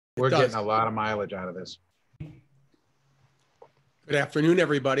We're getting a lot of mileage out of this. Good afternoon,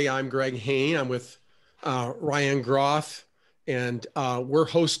 everybody. I'm Greg Hain. I'm with Ryan Groff, and we're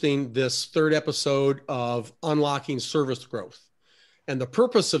hosting this third episode of Unlocking Service Growth. And the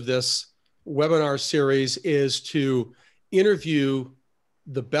purpose of this webinar series is to interview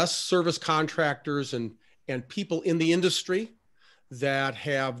the best service contractors and people in the industry that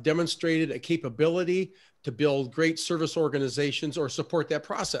have demonstrated a capability to build great service organizations or support that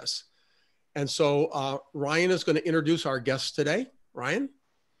process. And so Ryan is going to introduce our guests today. Ryan?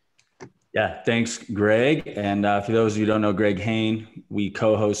 Yeah, thanks, Greg. And for those of you who don't know Greg Hain, we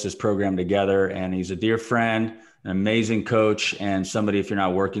co-host this program together, and he's a dear friend, an amazing coach, and somebody, if you're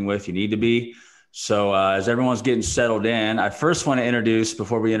not working with, you need to be. So as everyone's getting settled in, I first want to introduce,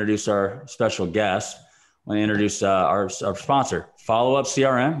 before we introduce our special guest, I want to introduce our sponsor, Follow Up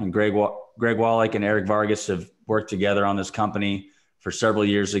CRM, and Gregg Wallick and Eric Vargas have worked together on this company for several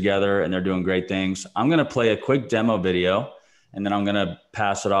years together, and they're doing great things. I'm going to play a quick demo video, and then I'm going to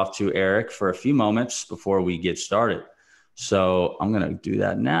pass it off to Eric for a few moments before we get started. So I'm going to do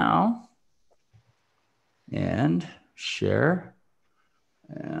that now and share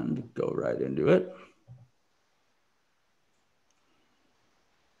and go right into it.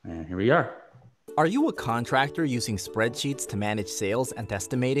 And here we are. Are you a contractor using spreadsheets to manage sales and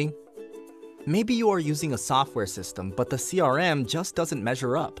estimating? Maybe you are using a software system, but the CRM just doesn't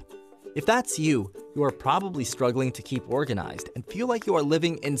measure up. If that's you, you are probably struggling to keep organized and feel like you are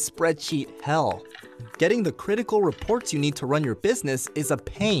living in spreadsheet hell. Getting the critical reports you need to run your business is a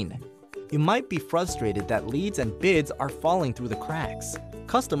pain. You might be frustrated that leads and bids are falling through the cracks.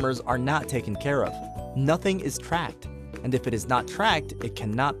 Customers are not taken care of. Nothing is tracked. And if it is not tracked, it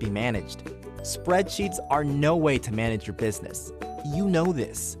cannot be managed. Spreadsheets are no way to manage your business. You know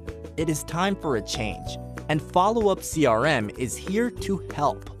this. It is time for a change, and Follow Up CRM is here to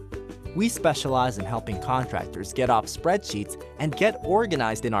help. We specialize in helping contractors get off spreadsheets and get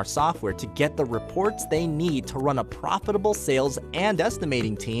organized in our software to get the reports they need to run a profitable sales and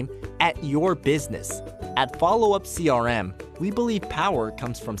estimating team at your business. At Follow Up CRM, we believe power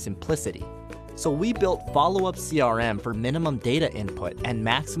comes from simplicity. So we built Follow Up CRM for minimum data input and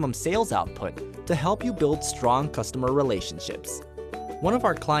maximum sales output to help you build strong customer relationships. One of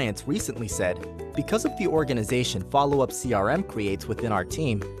our clients recently said, because of the organization Follow Up CRM creates within our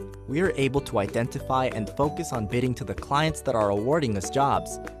team, we are able to identify and focus on bidding to the clients that are awarding us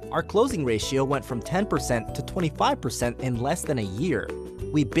jobs. Our closing ratio went from 10% to 25% in less than a year.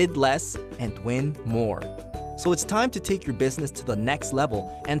 We bid less and win more. So it's time to take your business to the next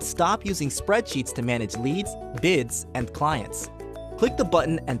level and stop using spreadsheets to manage leads, bids, and clients. Click the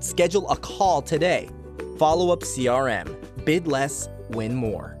button and schedule a call today. Follow Up CRM. Bid less, win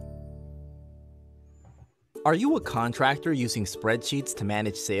more. Are you a contractor using spreadsheets to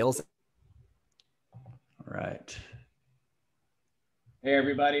manage sales? All right. Hey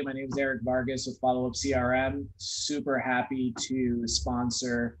everybody, my name is Eric Vargas with Follow Up CRM. Super happy to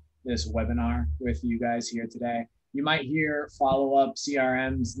sponsor this webinar with you guys here today. You might hear Follow Up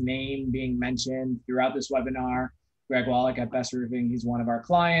CRM's name being mentioned throughout this webinar. Gregg Wallick at Best Roofing, he's one of our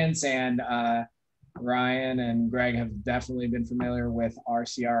clients, and Ryan and Greg have definitely been familiar with our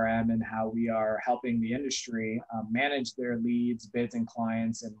CRM and how we are helping the industry manage their leads, bids, and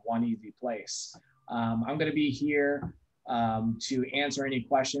clients in one easy place. I'm going to be here to answer any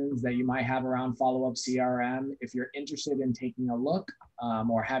questions that you might have around Follow Up CRM. If you're interested in taking a look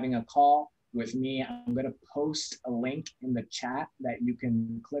or having a call with me, I'm going to post a link in the chat that you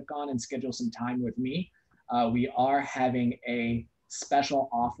can click on and schedule some time with me. We are having a special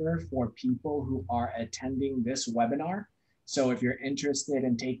offer for people who are attending this webinar. So if you're interested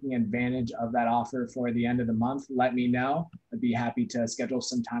in taking advantage of that offer for the end of the month, let me know. I'd be happy to schedule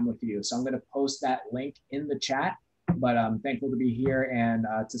some time with you. So I'm going to post that link in the chat, but I'm thankful to be here and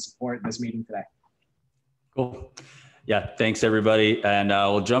to support this meeting today. Cool. Yeah, thanks everybody. And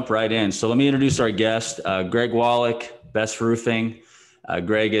we'll jump right in. So let me introduce our guest, Gregg Wallick, Best Roofing.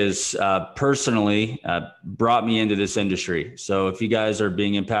 Greg has personally brought me into this industry. So if you guys are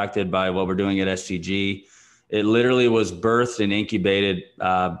being impacted by what we're doing at SCG, it literally was birthed and incubated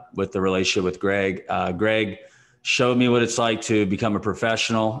with the relationship with Greg. Greg showed me what it's like to become a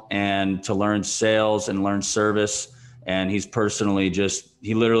professional and to learn sales and learn service. And he's personally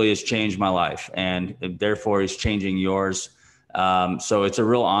he literally has changed my life, and therefore he's changing yours. So it's a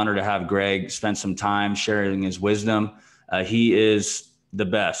real honor to have Greg spend some time sharing his wisdom. He is the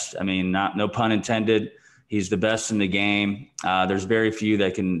best. I mean, no pun intended. He's the best in the game. There's very few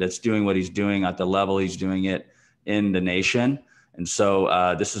that's doing what he's doing at the level he's doing it in the nation. And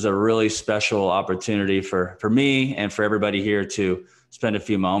so this is a really special opportunity for me and for everybody here to spend a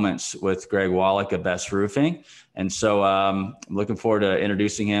few moments with Gregg Wallick of Best Roofing. And so I'm looking forward to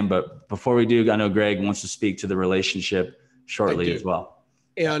introducing him. But before we do, I know Gregg wants to speak to the relationship shortly as well.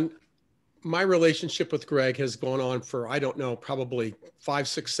 And my relationship with Gregg has gone on for, I don't know, probably 5,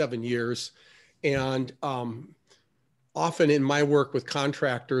 6, 7 years. And often in my work with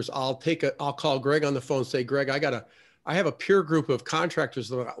contractors, I'll call Gregg on the phone and say, Gregg, I have a peer group of contractors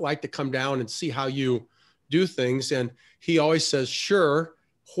that like to come down and see how you do things. And he always says, sure,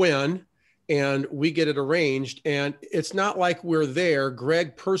 when, and we get it arranged. And it's not like we're there.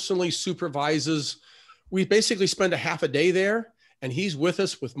 Gregg personally supervises. We basically spend a half a day there, and he's with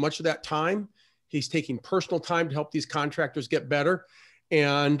us with much of that time. He's taking personal time to help these contractors get better.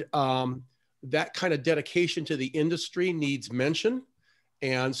 And that kind of dedication to the industry needs mention.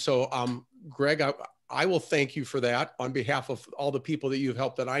 And so, Gregg, I will thank you for that on behalf of all the people that you've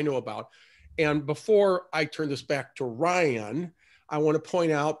helped that I know about. And before I turn this back to Ryan, I want to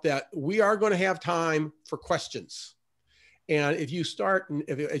point out that we are going to have time for questions. And if you start,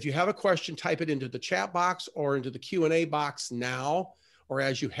 if you have a question, type it into the chat box or into the Q&A box now, or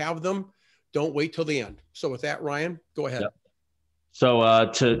as you have them. Don't wait till the end. So with that, Ryan, go ahead. Yep.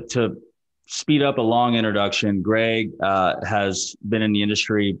 So to speed up a long introduction, Gregg has been in the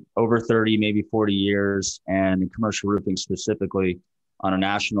industry over 30, maybe 40 years, and in commercial roofing specifically on a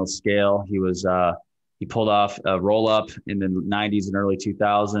national scale. He pulled off a roll-up in the 90s and early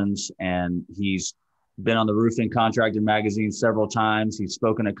 2000s, and he's been on the Roofing Contractor magazine several times. He's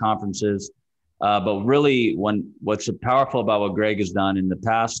spoken at conferences. But really, what's powerful about what Gregg has done in the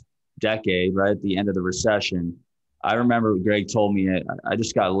past decade, right at the end of the recession, I remember Gregg told me, I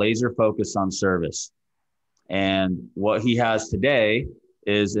just got laser focused on service. And what he has today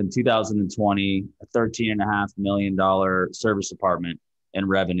is in 2020, a $13.5 million service department in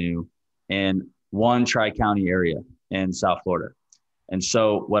revenue in one tri-county area in South Florida. And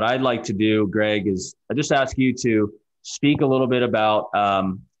so what I'd like to do, Gregg, is I just ask you to speak a little bit about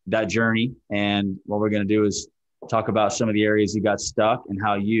that journey. And what we're going to do is talk about some of the areas you got stuck and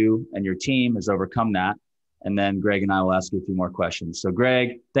how you and your team has overcome that. And then Gregg and I will ask you a few more questions. So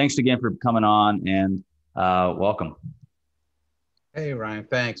Gregg, thanks again for coming on, and welcome. Hey, Ryan,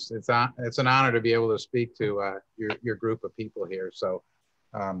 thanks. It's an honor to be able to speak to your group of people here. So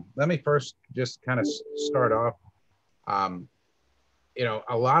let me first just kind of start off.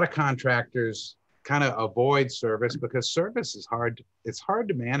 A lot of contractors kind of avoid service because service is hard. It's hard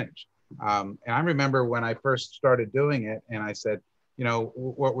to manage. And I remember when I first started doing it, and I said,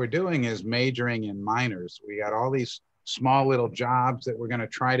 what we're doing is majoring in minors. We got all these small little jobs that we're going to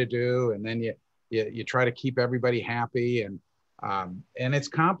try to do, and then you try to keep everybody happy, and it's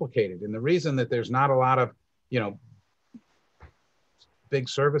complicated. And the reason that there's not a lot of big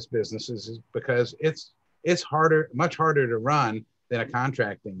service businesses is because it's much harder to run than a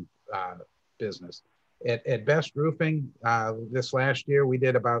contracting business. At Best Roofing, this last year we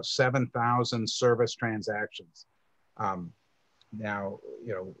did about 7,000 service transactions. Now,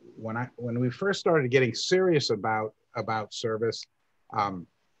 when we first started getting serious about service,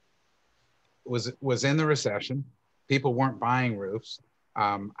 was in the recession. People weren't buying roofs.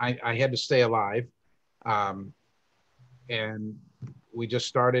 I had to stay alive, and we just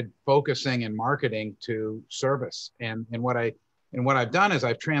started focusing and marketing to service. And what I've done is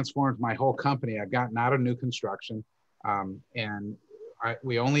I've transformed my whole company. I've gotten out of new construction, and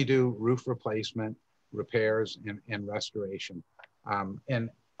we only do roof replacement, repairs, and restoration. And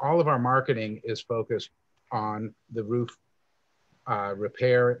all of our marketing is focused on the roof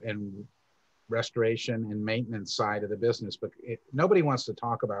repair and restoration and maintenance side of the business, but nobody wants to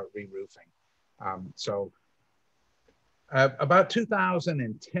talk about re-roofing. So about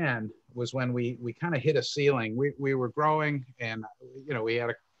 2010 was when we kind of hit a ceiling. We were growing, and we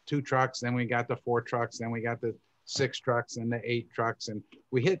had 2 trucks, then we got the 4 trucks, then we got the 6 trucks and the 8 trucks, and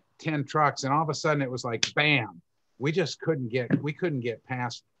we hit 10 trucks, and all of a sudden it was like bam, we couldn't get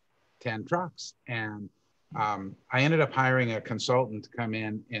past 10 trucks. And I ended up hiring a consultant to come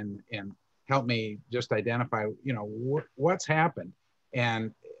in and help me just identify what's happened.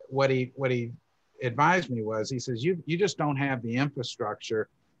 And what he advised me was, he says, you just don't have the infrastructure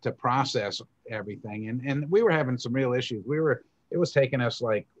to process everything. And we were having some real issues. It was taking us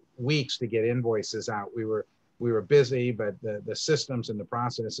like weeks to get invoices out. We were busy, but the systems and the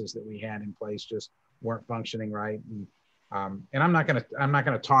processes that we had in place just weren't functioning right. And I'm not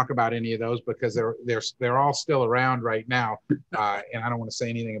gonna talk about any of those because they're all still around right now. And I don't want to say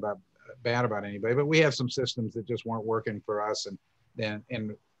anything bad about anybody, but we have some systems that just weren't working for us.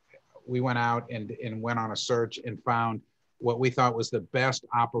 And we went out and went on a search and found what we thought was the best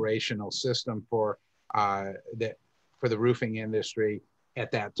operational system for the roofing industry.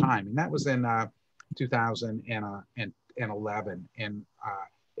 at that time. And that was in 2011. And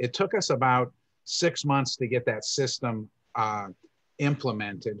it took us about 6 months to get that system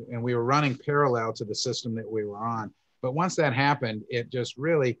implemented. And we were running parallel to the system that we were on. But once that happened, it just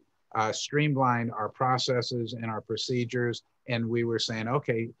really streamlined our processes and our procedures. And we were saying,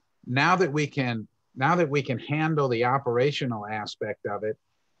 okay, now that we can handle the operational aspect of it,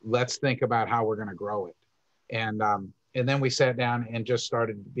 let's think about how we're going to grow it. And then we sat down and just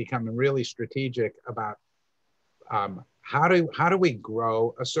started becoming really strategic about how do we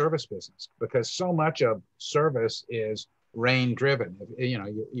grow a service business? Because so much of service is rain driven. You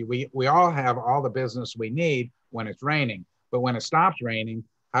know, we all have all the business we need when it's raining, but when it stops raining,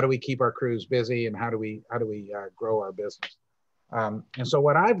 how do we keep our crews busy, and how do we grow our business? And so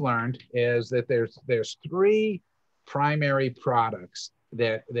what I've learned is that there's three primary products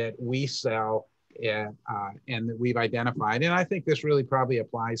that we sell and that we've identified. And I think this really probably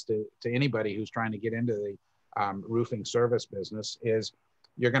applies to anybody who's trying to get into the roofing service business. Is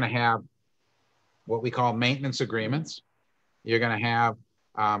you're going to have what we call maintenance agreements. You're going to have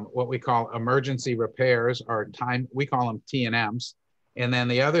what we call emergency repairs, or we call them T&Ms. And then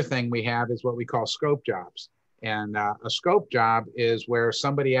the other thing we have is what we call scope jobs. And a scope job is where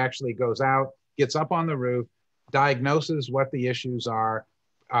somebody actually goes out, gets up on the roof, diagnoses what the issues are,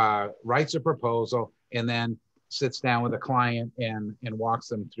 writes a proposal, and then sits down with a client and walks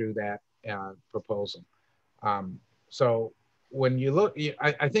them through that proposal. So when you look,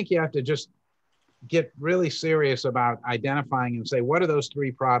 I think you have to just get really serious about identifying and say, what do those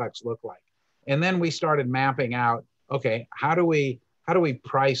three products look like? And then we started mapping out, okay, how do we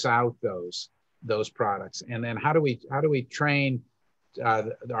price out those products? And then how do we train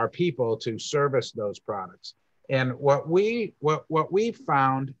our people to service those products? And what we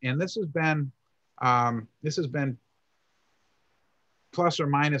found, and this has been plus or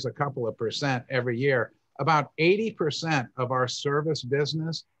minus a couple of percent every year, about 80% of our service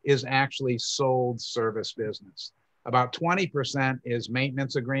business is actually sold service business. About 20% is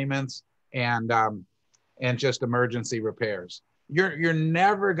maintenance agreements and just emergency repairs. You're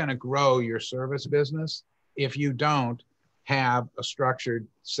never going to grow your service business if you don't have a structured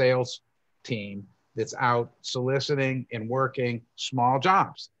sales team that's out soliciting and working small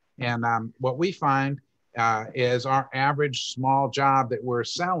jobs. And what we find is our average small job that we're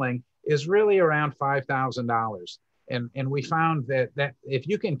selling is really around $5,000. And we found that if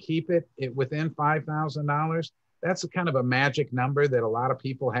you can keep it within $5,000, that's a kind of a magic number that a lot of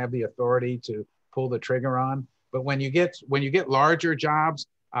people have the authority to pull the trigger on. But when you get larger jobs,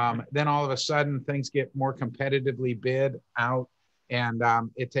 then all of a sudden things get more competitively bid out, and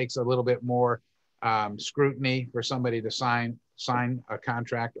it takes a little bit more scrutiny for somebody to sign a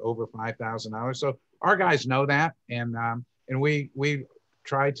contract over $5,000. So our guys know that, and we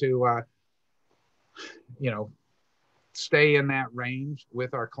try to stay in that range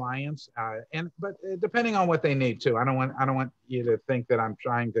with our clients, but depending on what they need too. I don't want you to think that I'm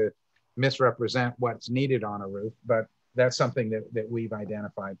trying to misrepresent what's needed on a roof, but that's something that we've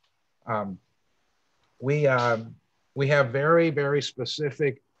identified. We have very, very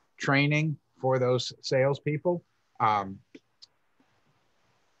specific training for those salespeople.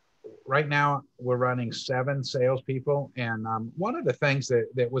 Right now, we're running 7 salespeople, and one of the things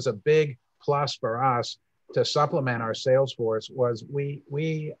that was a big plus for us to supplement our sales force was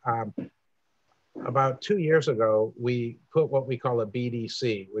we about 2 years ago, we put what we call a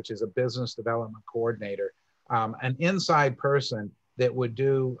BDC, which is a business development coordinator, an inside person that would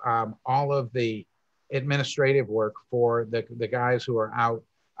do all of the administrative work for the guys who are out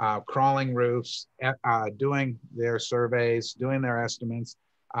crawling roofs, doing their surveys, doing their estimates,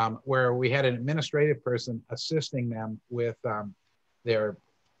 where we had an administrative person assisting them with their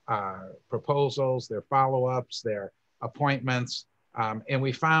proposals, their follow-ups, their appointments. And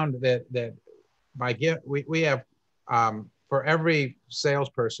we found that we have, for every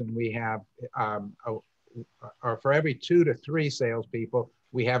salesperson, we have, or for every 2 to 3 salespeople,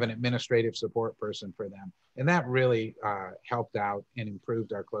 we have an administrative support person for them. And that really helped out and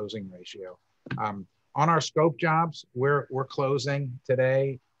improved our closing ratio. On our scope jobs, we're closing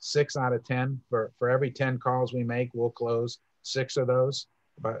today 6 out of 10. For every 10 calls we make, we'll close 6 of those,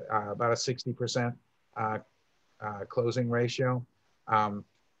 about a 60% closing ratio.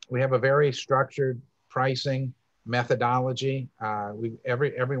 We have a very structured pricing methodology.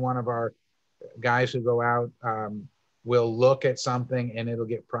 Every one of our guys who go out will look at something and it'll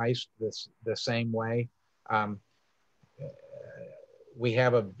get priced the same way. We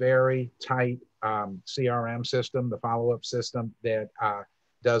have a very tight CRM system, the follow-up system, that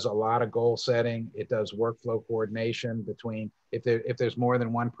does a lot of goal setting. It does workflow coordination between, if there's more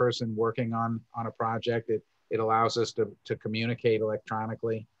than one person working on a project, it allows us to communicate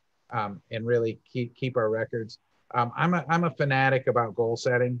electronically, and really keep our records. I'm a fanatic about goal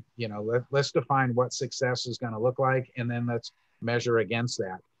setting. You know, let's define what success is going to look like, and then let's measure against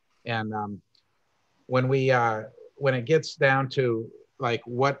that. And when it gets down to like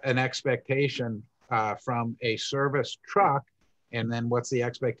what an expectation from a service truck, and then what's the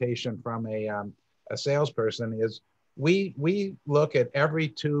expectation from a salesperson, is we look at every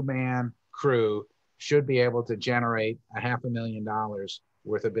 2-man crew should be able to generate $500,000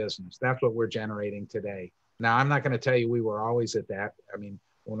 worth of business. That's what we're generating today. Now, I'm not going to tell you we were always at that. I mean,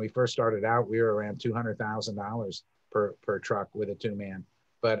 when we first started out, we were around $200,000 per truck with a 2-man.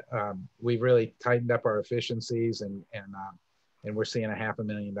 But we've really tightened up our efficiencies, and we're seeing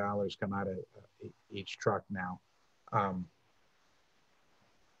 $500,000 come out of each truck now.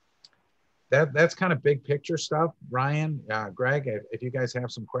 That's kind of big picture stuff. Ryan, Greg, if you guys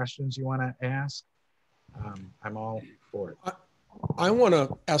have some questions you want to ask, I'm all for it. I want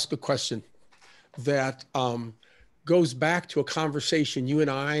to ask a question that goes back to a conversation you and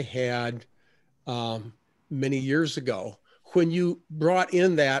I had many years ago when you brought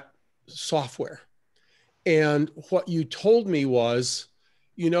in that software. And what you told me was,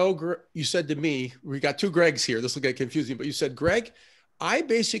 you said to me, we got 2 Greggs here, this will get confusing, but you said, Greg, I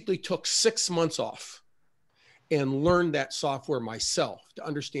basically took 6 months off and learned that software myself to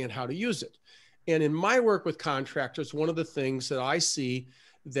understand how to use it. And in my work with contractors, one of the things that I see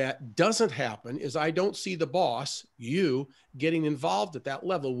that doesn't happen is I don't see the boss, you, getting involved at that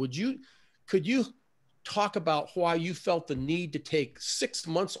level. Could you talk about why you felt the need to take 6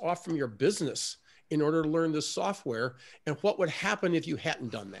 months off from your business in order to learn this software, and what would happen if you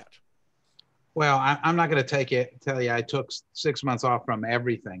hadn't done that? Well, I'm not going to tell you I took 6 months off from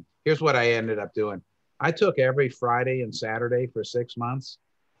everything. Here's what I ended up doing. I took every Friday and Saturday for 6 months,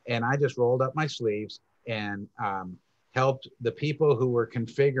 and I just rolled up my sleeves and helped the people who were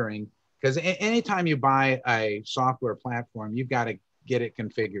configuring, because anytime you buy a software platform, you've got to get it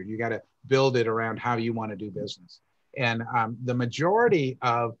configured. You got to build it around how you want to do business. And the majority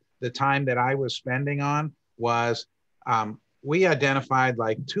of the time that I was spending on was we identified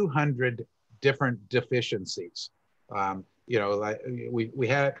like 200 different deficiencies. Like we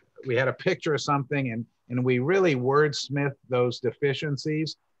had a picture of something, and we really wordsmithed those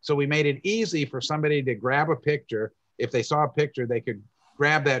deficiencies. So we made it easy for somebody to grab a picture. If they saw a picture, they could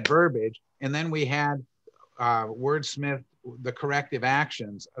grab that verbiage, and then we had wordsmithed the corrective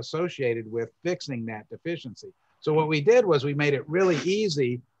actions associated with fixing that deficiency. So what we did was we made it really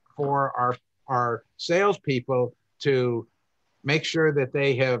easy for our salespeople to make sure that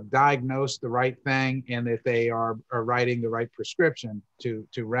they have diagnosed the right thing and that they are writing the right prescription to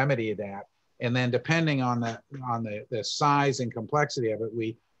remedy that. And then depending on the size and complexity of it,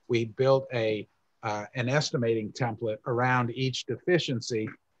 we built an estimating template around each deficiency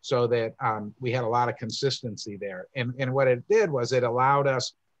so that we had a lot of consistency there. And what it did was it allowed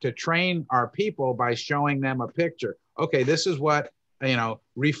us to train our people by showing them a picture. Okay, this is what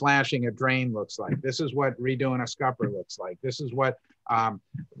reflashing a drain looks like. This is what redoing a scupper looks like. This is what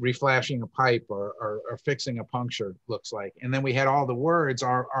reflashing a pipe or fixing a puncture looks like. And then we had all the words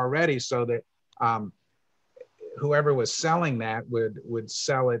already so that whoever was selling that would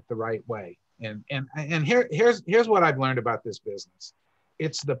sell it the right way. And here's what I've learned about this business.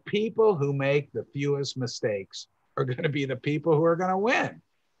 It's the people who make the fewest mistakes are going to be the people who are going to win.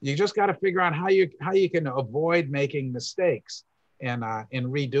 You just got to figure out how you can avoid making mistakes and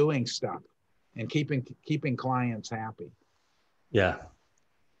redoing stuff and keeping clients happy. Yeah.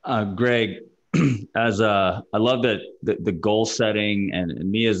 Greg, I love that the goal setting, and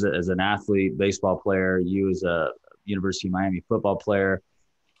me as an athlete, baseball player, you as a University of Miami football player,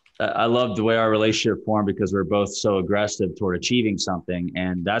 I love the way our relationship formed because we're both so aggressive toward achieving something.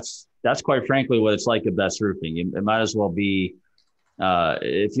 And that's quite frankly what it's like at Best Roofing. It might as well be,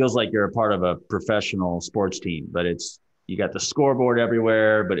 it feels like you're a part of a professional sports team, but you got the scoreboard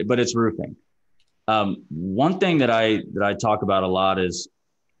everywhere, but it's roofing. One thing that I talk about a lot is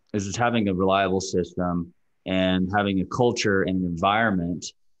just having a reliable system and having a culture and an environment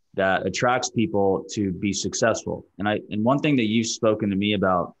that attracts people to be successful. And one thing that you've spoken to me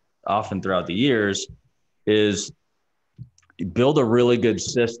about often throughout the years is build a really good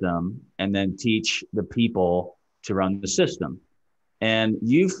system and then teach the people to run the system. And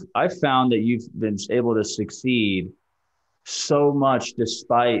I've found that you've been able to succeed so much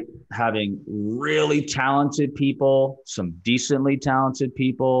despite having really talented people, some decently talented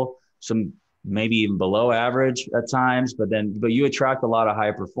people, some maybe even below average at times, but you attract a lot of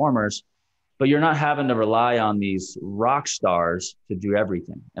high performers, but you're not having to rely on these rock stars to do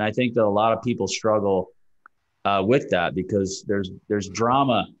everything. And I think that a lot of people struggle with that because there's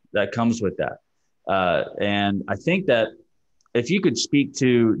drama that comes with that. And I think that if you could speak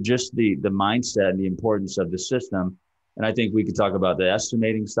to just the mindset and the importance of the system, and I think we could talk about the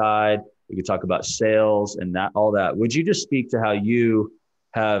estimating side, we could talk about sales and all that. Would you just speak to how you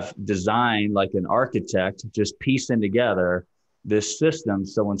have designed, like an architect, just piecing together this system?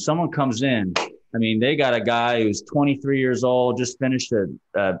 So when someone comes in, I mean, they got a guy who's 23 years old, just finished a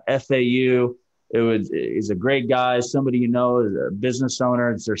FAU. He's a great guy, somebody you know, is a business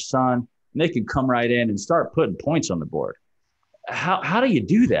owner, it's their son, and they can come right in and start putting points on the board. How do you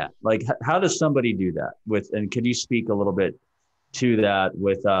do that? Like, how does somebody do that and could you speak a little bit to that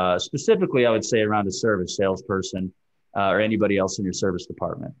with specifically, I would say, around a service salesperson or anybody else in your service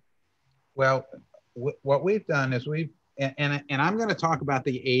department? Well, what we've done is and I'm going to talk about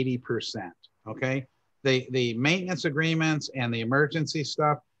the 80%. Okay. The maintenance agreements and the emergency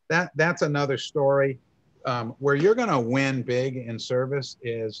stuff, that's another story. Where you're going to win big in service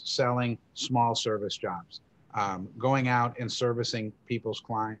is selling small service jobs, going out and servicing people's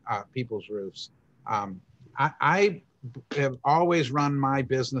roofs. I have always run my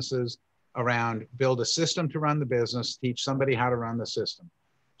businesses around build a system to run the business, teach somebody how to run the system.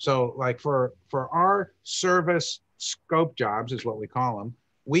 So like for our service scope jobs is what we call them,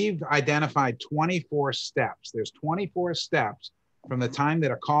 we've identified 24 steps. There's 24 steps from the time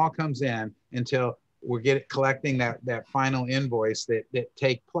that a call comes in until we're collecting that final invoice that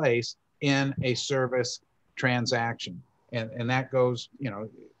take place in a service transaction. And that goes,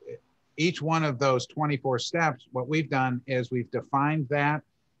 each one of those 24 steps, what we've done is we've defined that.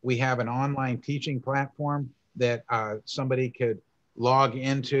 We have an online teaching platform that somebody could log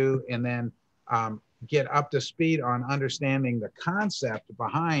into and then get up to speed on understanding the concept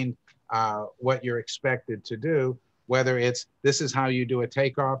behind what you're expected to do, whether it's this is how you do a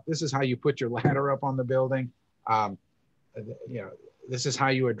takeoff, this is how you put your ladder up on the building, this is how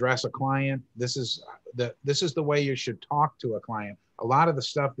you address a client, this is the way you should talk to a client. A lot of the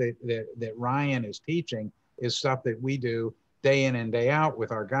stuff that Ryan is teaching is stuff that we do day in and day out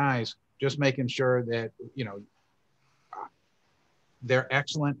with our guys, just making sure that they're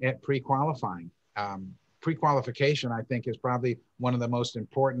excellent at pre-qualifying. Pre-qualification, I think, is probably one of the most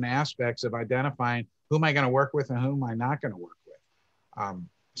important aspects of identifying who am I going to work with and who am I not going to work with.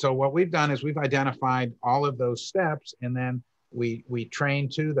 So what we've done is we've identified all of those steps, and then we train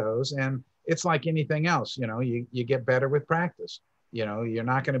to those. And it's like anything else, you get better with practice. You're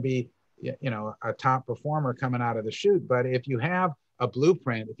not going to be, a top performer coming out of the chute. But if you have a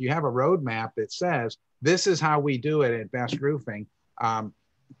blueprint, if you have a roadmap that says this is how we do it at Best Roofing,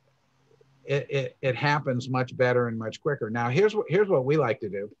 it happens much better and much quicker. Now, here's what we like to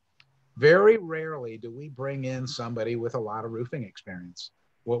do. Very rarely do we bring in somebody with a lot of roofing experience.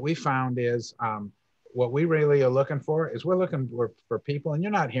 What we found is what we really are looking for is we're looking for people, and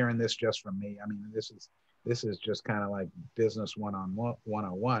you're not hearing this just from me. I mean, this is just kind of like business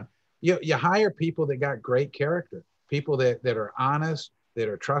 101. You hire people that got great character, people that are honest, that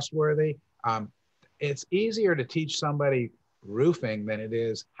are trustworthy. It's easier to teach somebody roofing than it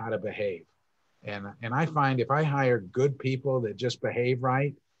is how to behave. And I find if I hire good people that just behave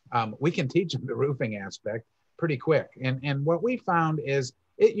right, we can teach them the roofing aspect pretty quick. And what we found is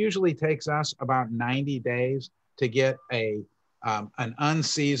it usually takes us about 90 days to get an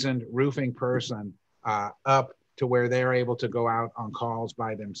unseasoned roofing person up to where they're able to go out on calls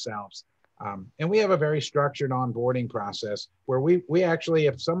by themselves. And we have a very structured onboarding process where we actually,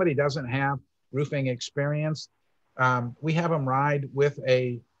 if somebody doesn't have roofing experience, we have them ride with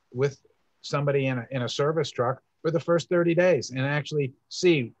somebody in a service truck for the first 30 days and actually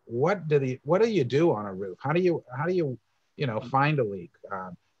see what do you do on a roof? How do you find a leak?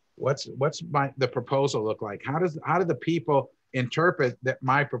 What's the proposal look like? How do the people interpret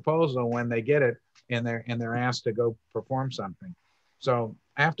my proposal when they get it and they're asked to go perform something? So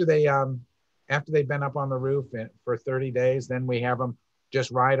after they've been up on the roof for 30 days, then we have them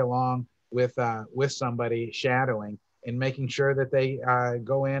just ride along with somebody shadowing and making sure that they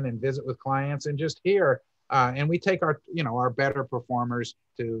go in and visit with clients and just hear. And we take our better performers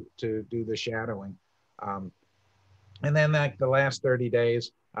to do the shadowing. And then like the last 30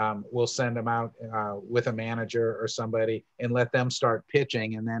 days, we'll send them out with a manager or somebody and let them start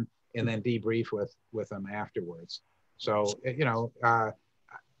pitching and then debrief with them afterwards. So,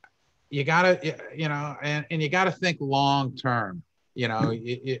 you gotta, and you gotta think long-term.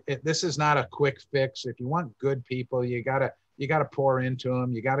 This is not a quick fix. If you want good people, you gotta you got to pour into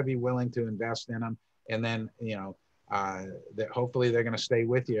them. You got to be willing to invest in them. And then, that hopefully they're going to stay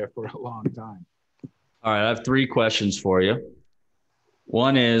with you for a long time. All right. I have 3 questions for you.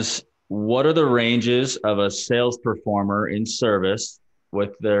 One is, what are the ranges of a sales performer in service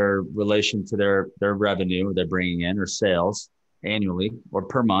with their relation to their revenue they're bringing in, or sales annually or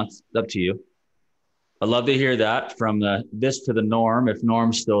per month? It's up to you. I'd love to hear that from this to the Norm, if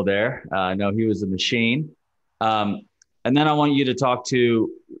Norm's still there. I know he was a machine. And then I want you to talk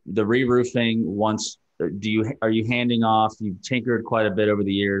to the re-roofing once. Are you handing off? You've tinkered quite a bit over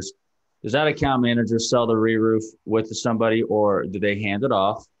the years. Does that account manager sell the re-roof with somebody, or do they hand it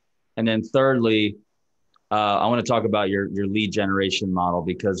off? And then thirdly, I want to talk about your lead generation model,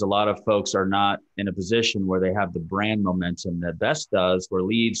 because a lot of folks are not in a position where they have the brand momentum that Best does, where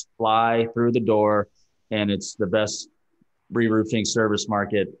leads fly through the door, and it's the best re-roofing service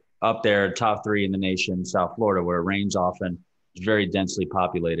market up there, top 3 in the nation, South Florida, where it rains often. It's very densely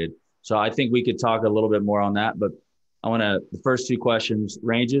populated. So I think we could talk a little bit more on that, but the first 2 questions,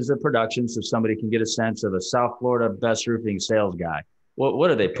 ranges of production, so somebody can get a sense of a South Florida Best Roofing sales guy. What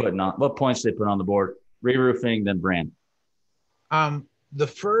are they putting on? What points they put on the board? Re-roofing, then brand. The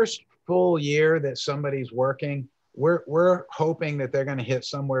first full year that somebody's working, we're hoping that they're going to hit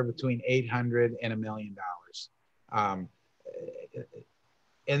somewhere between $800 and $1 million.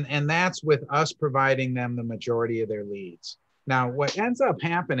 And that's with us providing them the majority of their leads. Now, what ends up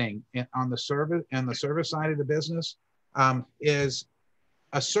happening on the service side of the business is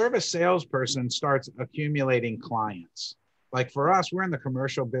a service salesperson starts accumulating clients. Like for us, we're in the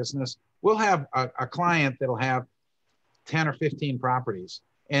commercial business. We'll have a client that'll have 10 or 15 properties.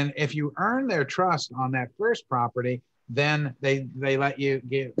 And if you earn their trust on that first property, then they let you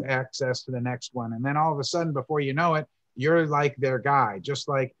get access to the next one. And then all of a sudden, before you know it, you're like their guy. Just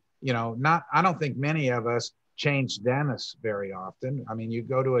like, I don't think many of us change dentists very often. I mean, you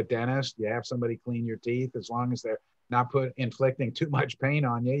go to a dentist, you have somebody clean your teeth, as long as they're not inflicting too much pain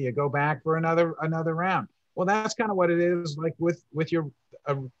on you, you go back for another round. Well, that's kind of what it is like with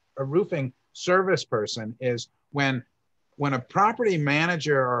a roofing service person, is when a property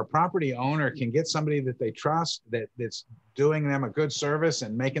manager or a property owner can get somebody that they trust, that's doing them a good service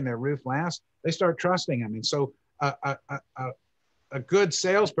and making their roof last, they start trusting them. And so a good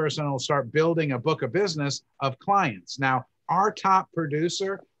salesperson will start building a book of business of clients. Now, our top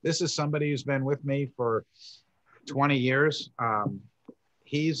producer, this is somebody who's been with me for 20 years.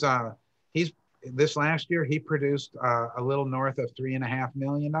 He's this last year, he produced a little north of $3.5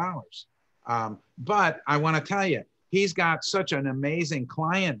 million. But I want to tell you, he's got such an amazing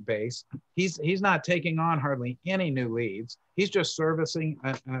client base. He's not taking on hardly any new leads. He's just servicing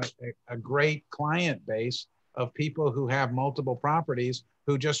a great client base of people who have multiple properties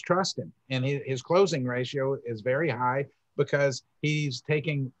who just trust him. And his closing ratio is very high because he's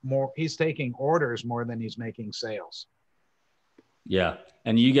taking orders more than he's making sales. Yeah.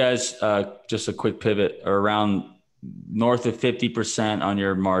 And you guys, just a quick pivot, are around north of 50% on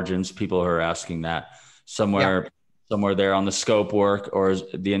your margins. People are asking that somewhere there on the scope work, or is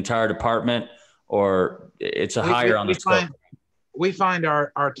the entire department, or it's higher on the scope? We find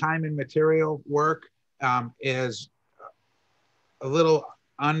our time and material work is a little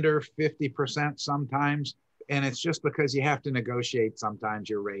under 50% sometimes. And it's just because you have to negotiate sometimes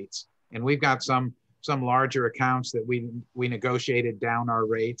your rates. And we've got some larger accounts that we negotiated down our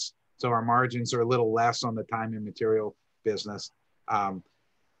rates. So our margins are a little less on the time and material business. Our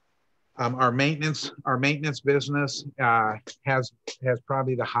maintenance business has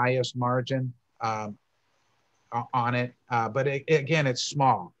probably the highest margin on it. But again, it's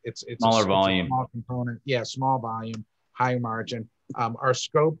small. It's smaller volume. It's a small component. Yeah, small volume, high margin. Our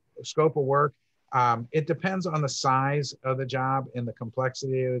scope of work, it depends on the size of the job and the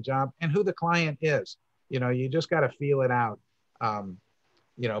complexity of the job and who the client is. You just got to feel it out.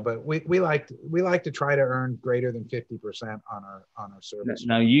 But we like to try to earn greater than 50% on our service.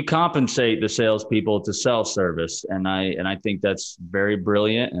 Now you compensate the salespeople to sell service, and I think that's very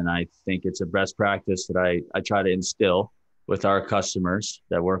brilliant, and I think it's a best practice that I try to instill with our customers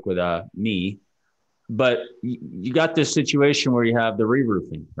that work with me. But you got this situation where you have the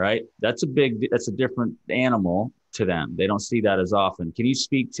re-roofing, right? That's a different animal to them. They don't see that as often. Can you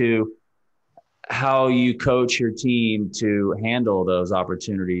speak to how you coach your team to handle those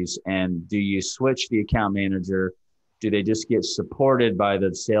opportunities? And do you switch the account manager? Do they just get supported by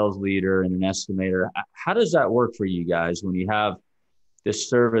the sales leader and an estimator? How does that work for you guys when you have this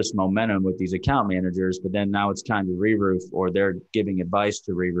service momentum with these account managers, but then now it's time to re-roof, or they're giving advice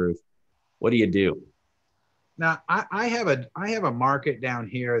to re-roof? What do you do? Now, I have a market down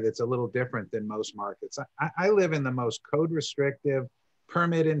here that's a little different than most markets. I live in the most code restrictive,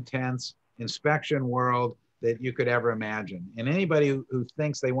 permit intense inspection world that you could ever imagine. And anybody who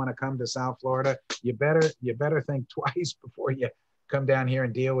thinks they want to come to South Florida, you better think twice before you come down here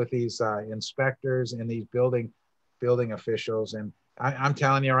and deal with these inspectors and these building officials. And I'm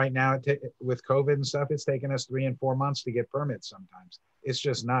telling you right now, with COVID and stuff, it's taken us 3 and 4 months to get permits sometimes. It's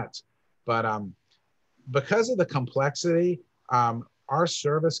just nuts. But because of the complexity, our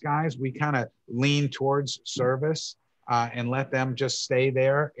service guys, we kind of lean towards service and let them just stay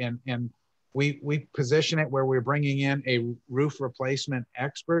there. And we position it where we're bringing in a roof replacement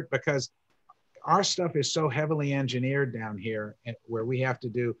expert, because our stuff is so heavily engineered down here, where we have to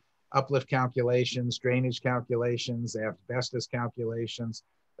do uplift calculations, drainage calculations, asbestos calculations.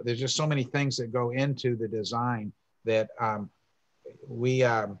 There's just so many things that go into the design that we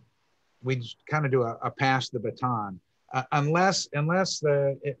kind of do a pass the baton, unless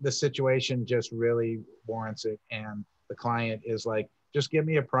the situation just really warrants it, and the client is like, just give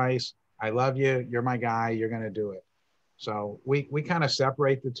me a price. I love you. You're my guy. You're going to do it. So we kind of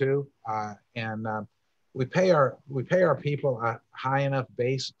separate the two, and we pay our people high enough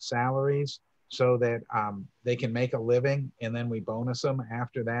base salaries so that they can make a living, and then we bonus them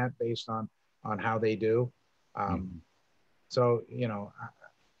after that based on how they do. So, you know,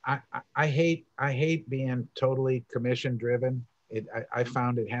 I hate being totally commission driven. I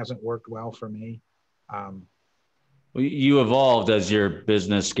found it hasn't worked well for me. You evolved as your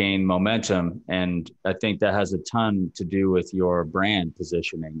business gained momentum, and I think that has a ton to do with your brand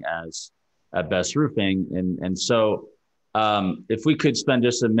positioning as at Best Roofing. And so if we could spend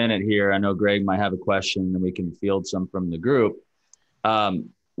just a minute here, I know Gregg might have a question and we can field some from the group.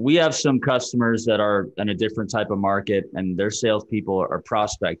 We have some customers that are in a different type of market, and their salespeople are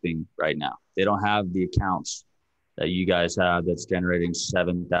prospecting right now. They don't have the accounts that you guys have that's generating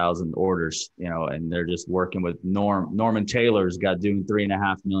 7,000 orders, you know, and they're just working with Norman Taylor's got doing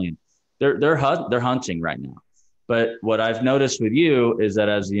 3.5 million. They're hunting right now. But what I've noticed with you is that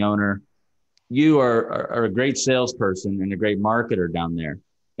as the owner, you are a great salesperson and a great marketer down there.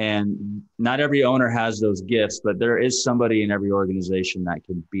 And not every owner has those gifts, but there is somebody in every organization that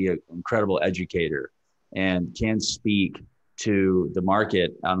can be an incredible educator and can speak to the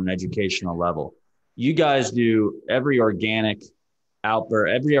market on an educational level. You guys do every organic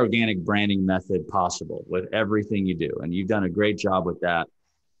branding method possible with everything you do. And you've done a great job with that.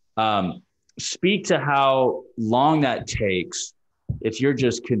 Speak to how long that takes if you're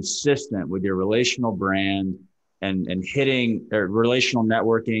just consistent with your relational brand and hitting relational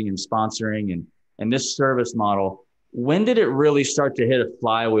networking and sponsoring and this service model. When did it really start to hit a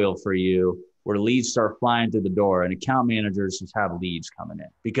flywheel for you where leads start flying through the door and account managers just have leads coming in?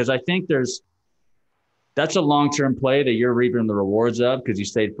 Because I think that's a long-term play that you're reaping the rewards of because you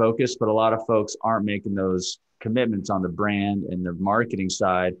stayed focused, but a lot of folks aren't making those commitments on the brand and the marketing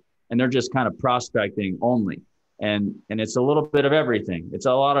side, and they're just kind of prospecting only. And it's a little bit of everything. It's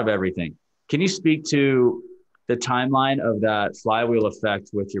a lot of everything. Can you speak to the timeline of that flywheel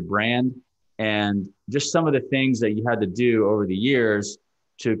effect with your brand and just some of the things that you had to do over the years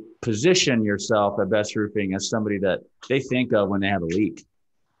to position yourself at Best Roofing as somebody that they think of when they have a leak?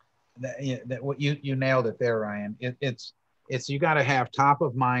 What you nailed it there, Ryan. It's you got to have top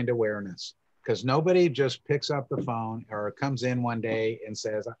of mind awareness, because nobody just picks up the phone or comes in one day and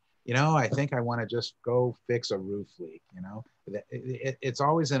says, you know, I think I want to just go fix a roof leak. You know, it's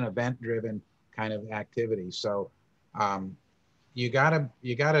always an event driven kind of activity. So you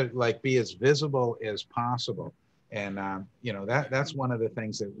gotta like be as visible as possible. And you know, that's one of the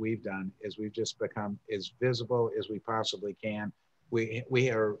things that we've done is we've just become as visible as we possibly can. We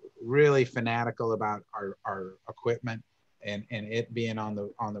are really fanatical about our equipment and it being on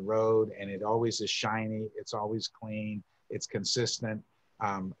the road, and it always is shiny. It's always clean. It's consistent.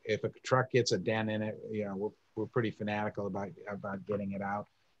 If a truck gets a dent in it, you know, we're pretty fanatical about getting it out.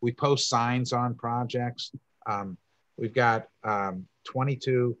 We post signs on projects. We've got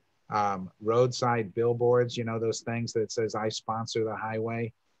 22 roadside billboards, you know, those things that says I sponsor the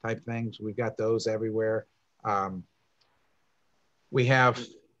highway type things. We've got those everywhere. We have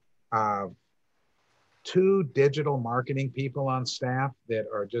 2 digital marketing people on staff that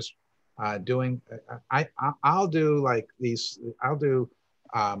are just doing, I'll do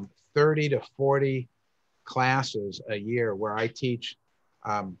 30 to 40 classes a year where I teach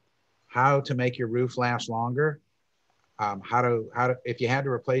how to make your roof last longer. How to, if you had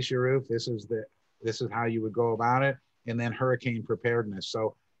to replace your roof, this is how you would go about it. And then hurricane preparedness.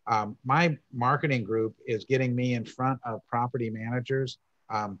 So my marketing group is getting me in front of property managers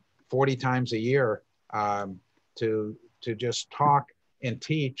 40 times a year to just talk and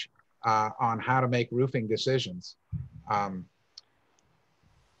teach on how to make roofing decisions.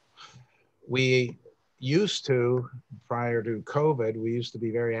 We used to, prior to COVID, we used to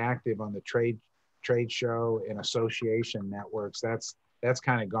be very active on the trade show and association networks. That's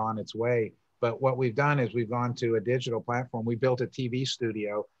kind of gone its way. But what we've done is we've gone to a digital platform. We built a TV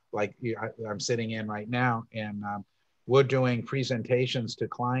studio like I'm sitting in right now, and we're doing presentations to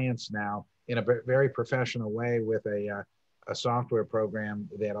clients now in a very professional way with a software program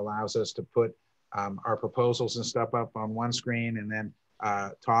that allows us to put our proposals and stuff up on one screen and then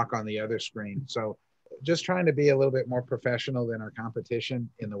talk on the other screen. So just trying to be a little bit more professional than our competition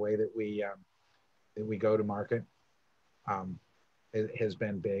in the way that we go to market has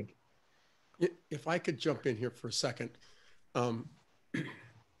been big. If I could jump in here for a second, I'd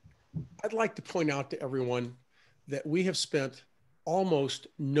like to point out to everyone that we have spent almost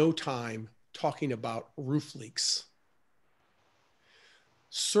no time talking about roof leaks.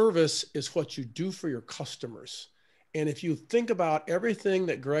 Service is what you do for your customers. And if you think about everything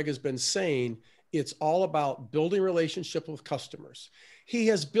that Gregg has been saying, it's all about building relationship with customers. He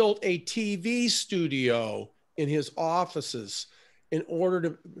has built a TV studio in his offices in order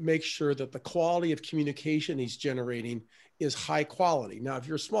to make sure that the quality of communication he's generating is high quality. Now, if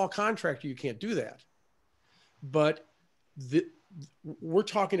you're a small contractor, you can't do that. But we're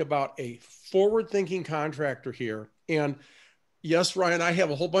talking about a forward-thinking contractor here. And yes, Ryan, I have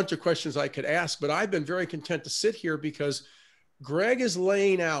a whole bunch of questions I could ask, but I've been very content to sit here because Gregg is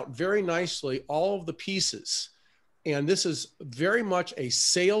laying out very nicely all of the pieces. And this is very much a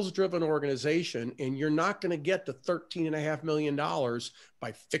sales-driven organization, and you're not going to get to $13.5 million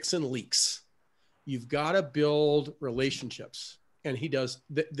by fixing leaks. You've got to build relationships. And he does,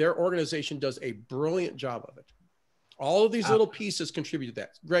 their organization does a brilliant job of it. All of these little pieces contribute to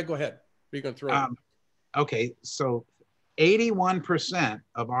that. Gregg, go ahead. What are you going to throw in? Okay, so 81%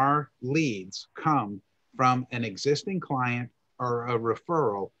 of our leads come from an existing client or a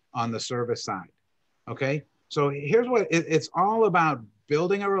referral on the service side. Okay, so here's what it's all about: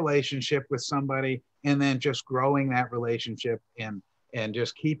 building a relationship with somebody and then just growing that relationship and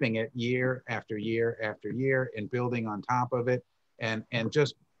just keeping it year after year after year and building on top of it and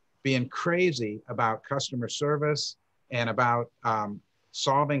just being crazy about customer service and about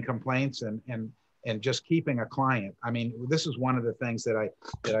solving complaints and just keeping a client. I mean, this is one of the things that I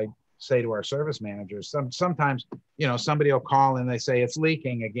say to our service managers. Sometimes, you know, somebody will call and they say it's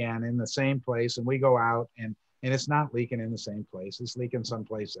leaking again in the same place, and we go out and it's not leaking in the same place. It's leaking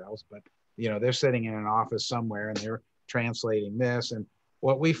someplace else. But you know, they're sitting in an office somewhere and they're translating this. And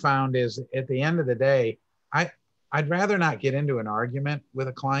what we found is, at the end of the day, I'd rather not get into an argument with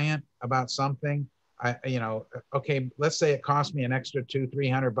a client about something. Okay, let's say it cost me an extra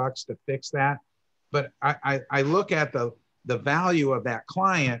 $200-300 to fix that, but I look at the value of that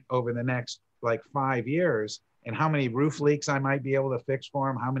client over the next like 5 years and how many roof leaks I might be able to fix for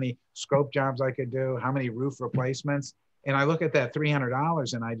them, how many scope jobs I could do, how many roof replacements. And I look at that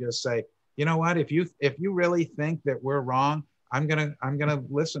 $300 and I just say, you know what, if you really think that we're wrong, I'm gonna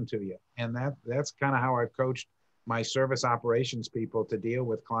listen to you. And that's kind of how I've coached my service operations people to deal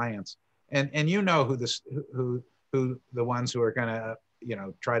with clients. And you know who the ones who are gonna, you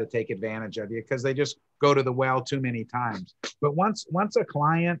know, try to take advantage of you because they just go to the well too many times. But once a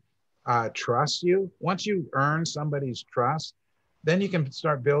client trusts you, once you earn somebody's trust, then you can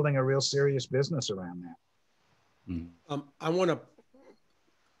start building a real serious business around that. Mm.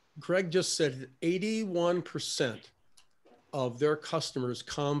 Gregg just said that 81% of their customers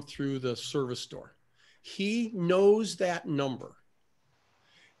come through the service door. He knows that number.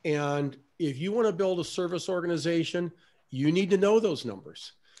 And if you want to build a service organization, you need to know those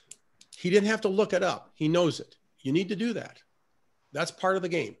numbers. He didn't have to look it up. He knows it. You need to do that. That's part of the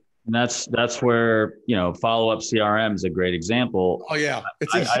game. And that's where, you know, follow-up CRM is a great example. Oh yeah.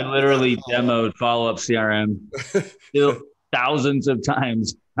 I literally demoed follow-up CRM thousands of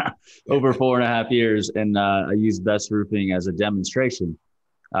times over 4.5 years. And I used Best Roofing as a demonstration.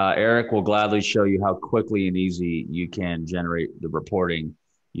 Eric will gladly show you how quickly and easy you can generate the reporting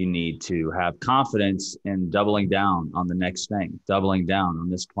you need to have confidence in doubling down on the next thing, doubling down on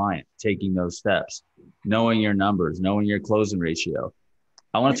this client, taking those steps, knowing your numbers, knowing your closing ratio.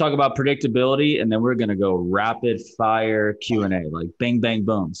 I want to talk about predictability, and then we're going to go rapid fire Q&A, like bang, bang,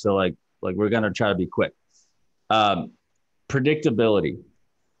 boom. So like we're going to try to be quick. Predictability.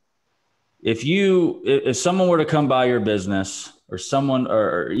 If someone were to come by your business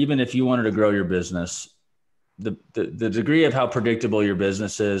or even if you wanted to grow your business, the degree of how predictable your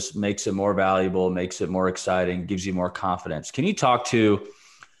business is makes it more valuable, makes it more exciting, gives you more confidence. Can you talk to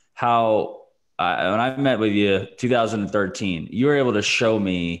how when I met with you 2013, you were able to show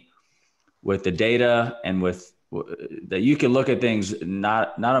me with the data and with that you can look at things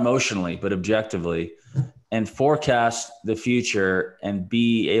not emotionally, but objectively, and forecast the future and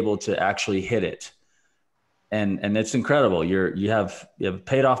be able to actually hit it. And it's incredible. You have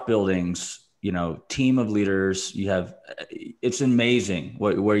paid off buildings, team of leaders. It's amazing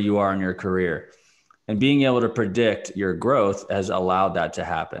where you are in your career, and being able to predict your growth has allowed that to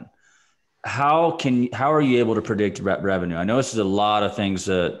happen. How are you able to predict revenue? I know this is a lot of things,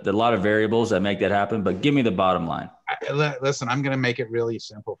 a lot of variables that make that happen, but give me the bottom line. Listen, I'm going to make it really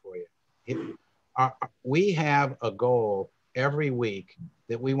simple for you. We have a goal every week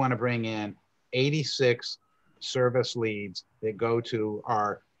that we want to bring in 86 service leads that go to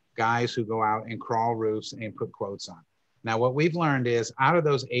our guys who go out and crawl roofs and put quotes on. Now, what we've learned is out of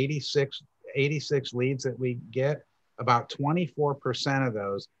those 86 leads that we get, about 24% of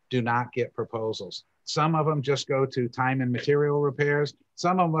those do not get proposals. Some of them just go to time and material repairs.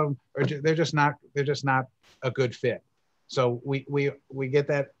 Some of them they're just not a good fit. So we get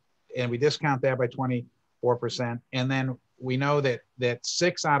that, and we discount that by 24%. And then we know that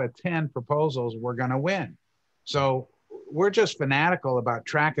 6 out of 10 proposals we're going to win. So we're just fanatical about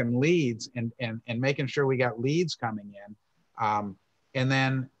tracking leads and making sure we got leads coming in. And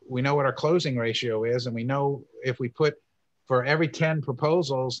then we know what our closing ratio is, and we know if we put, for every 10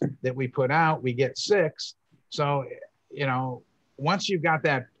 proposals that we put out, we get 6. So, once you've got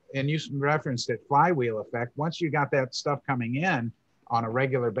that, and you referenced it, flywheel effect, once you got that stuff coming in on a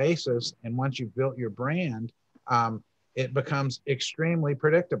regular basis, and once you've built your brand, it becomes extremely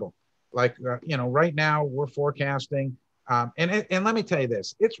predictable. Like, right now we're forecasting, and let me tell you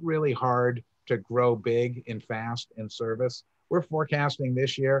this, it's really hard to grow big and fast in service. We're forecasting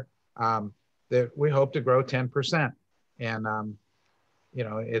this year that we hope to grow 10%. And,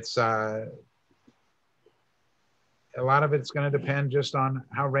 it's a lot of it's going to depend just on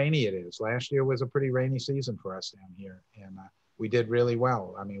how rainy it is. Last year was a pretty rainy season for us down here, and we did really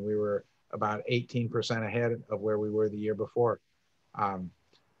well. I mean, we were about 18% ahead of where we were the year before.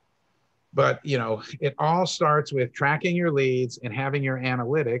 But, it all starts with tracking your leads and having your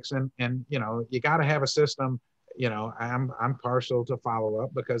analytics, and you got to have a system. I'm partial to follow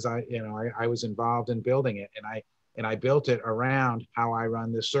up because I was involved in building it, and I built it around how I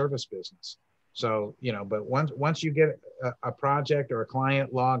run this service business. So, but once you get a project or a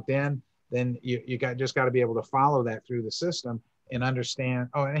client logged in, then you got to be able to follow that through the system and understand.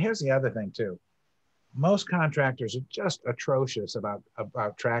 Oh, and here's the other thing too. Most contractors are just atrocious about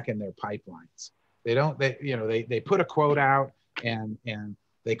tracking their pipelines. They put a quote out and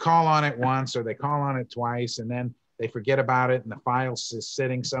they call on it once or they call on it twice, and then they forget about it and the file's just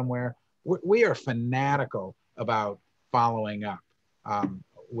sitting somewhere. We are fanatical about following up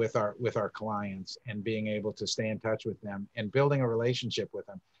with our clients and being able to stay in touch with them and building a relationship with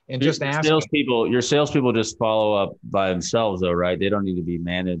them. And just asking. Your salespeople just follow up by themselves, though, right? They don't need to be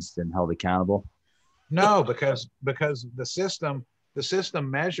managed and held accountable. No, because the system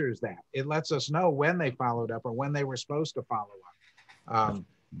measures that. It lets us know when they followed up or when they were supposed to follow up.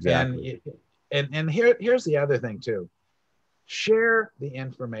 Exactly. And here's the other thing too. Share the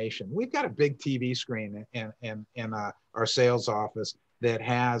information. We've got a big TV screen in our sales office that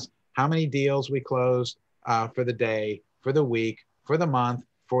has how many deals we closed for the day, for the week, for the month,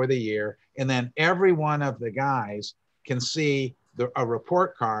 for the year. And then every one of the guys can see a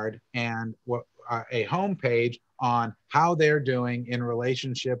report card and a homepage on how they're doing in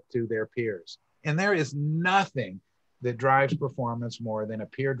relationship to their peers. And there is nothing that drives performance more than a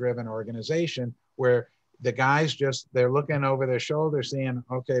peer-driven organization where the guys they're looking over their shoulder seeing,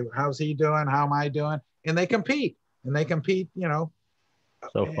 okay, how's he doing? How am I doing? And they compete, and have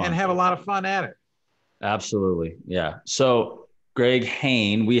a lot of fun at it. Absolutely. Yeah. So Gregg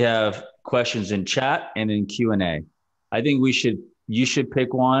Hain, we have questions in chat and in Q&A. I think you should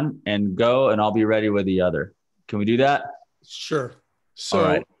pick one and go, and I'll be ready with the other. Can we do that? Sure. So, all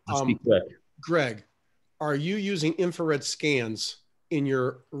right, let's be quick. Gregg, are you using infrared scans in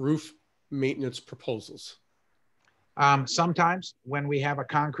your roof maintenance proposals? Sometimes when we have a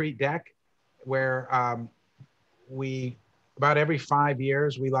concrete deck where about every 5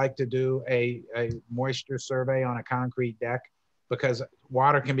 years, we like to do a moisture survey on a concrete deck because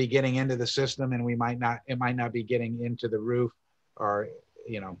water can be getting into the system and it might not be getting into the roof or,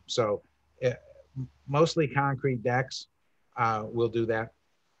 so mostly concrete decks will do that.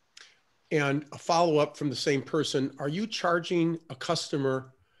 And a follow-up from the same person, are you charging a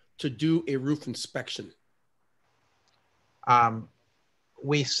customer to do a roof inspection?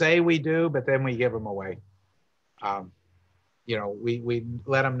 We say we do, but then we give them away. we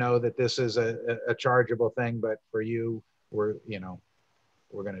let them know that this is a chargeable thing, but for you, we're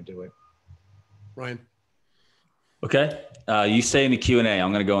going to do it. Ryan. Okay. You say in the Q&A,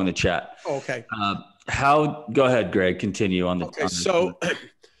 I'm going to go in the chat. Oh, okay. Go ahead, Greg, continue on the. Okay. So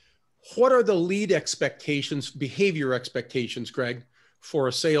what are the lead expectations, behavior expectations, Greg, for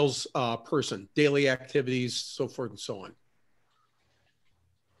a sales person, daily activities, so forth and so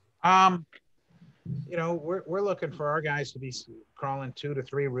on? We're looking for our guys to be crawling 2 to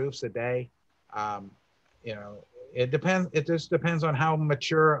 3 roofs a day. It depends. It just depends on how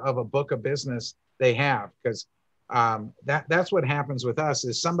mature of a book of business they have, because that's what happens with us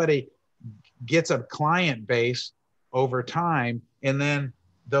is somebody gets a client base over time, and then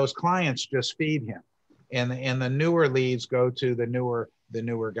those clients just feed him, and the newer leads go to the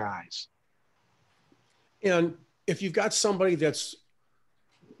newer guys. And if you've got somebody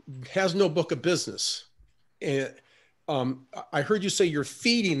has no book of business, and I heard you say you're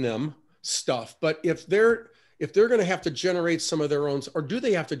feeding them stuff, but if they're going to have to generate some of their own, or do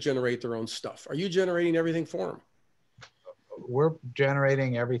they have to generate their own stuff? Are you generating everything for them? We're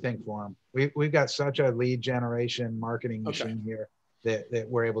generating everything for them. We've got such a lead generation marketing machine here that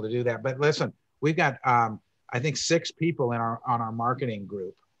we're able to do that. But listen, we've got I think 6 people on our marketing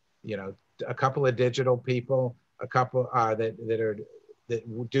group. A couple of digital people, a couple that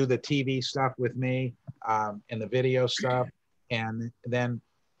do the TV stuff with me, and the video stuff, and then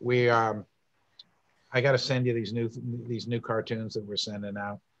we I got to send you these new cartoons that we're sending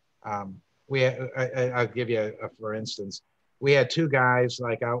out. I'll give you for instance. We had 2 guys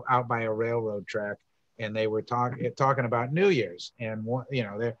like out by a railroad track, and they were talking about New Year's, and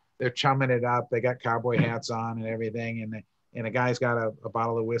they're chumming it up. They got cowboy hats on and everything, and a guy's got a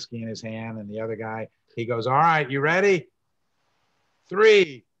bottle of whiskey in his hand, and the other guy, he goes, "All right, you ready?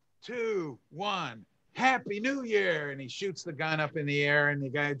 3, 2, 1. Happy New Year!" And he shoots the gun up in the air, and the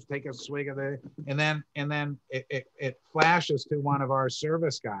guys take a swig of it, and then it flashes to one of our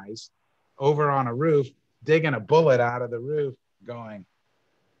service guys over on a roof, digging a bullet out of the roof, going,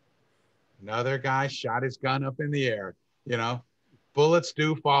 "Another guy shot his gun up in the air. Bullets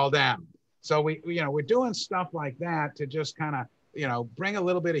do fall down." So we're doing stuff like that to just kind of bring a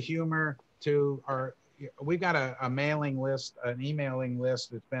little bit of humor to our. We've got a mailing list, an emailing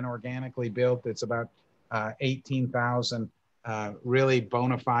list that's been organically built. That's about 18,000 really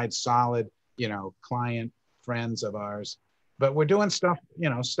bona fide, solid, client friends of ours. But we're doing stuff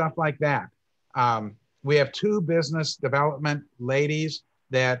like that. We have 2 business development ladies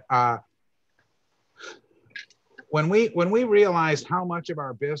that when we realized how much of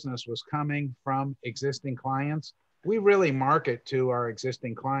our business was coming from existing clients, we really market to our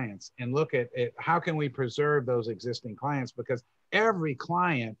existing clients and look at how can we preserve those existing clients, because every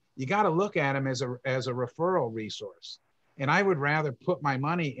client, you got to look at them as a referral resource. And I would rather put my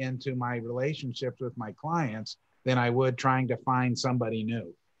money into my relationships with my clients than I would trying to find somebody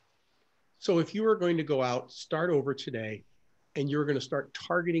new. So if you were going to go out, start over today, and you're going to start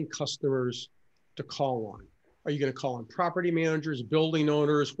targeting customers to call on, are you going to call on property managers, building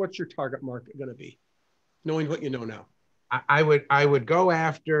owners? What's your target market going to be, knowing what you know now? I would go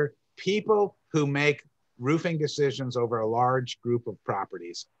after people who make roofing decisions over a large group of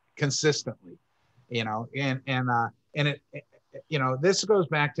properties consistently, and this goes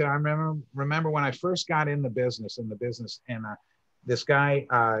back to, I remember when I first got in the business, and this guy,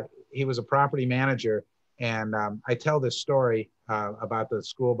 he was a property manager, and I tell this story about the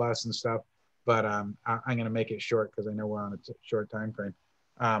school bus and stuff, but I'm going to make it short because I know we're on a short time frame.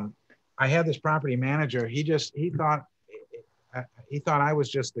 I had this property manager. He thought I was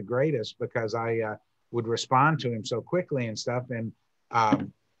just the greatest because I would respond to him so quickly and stuff.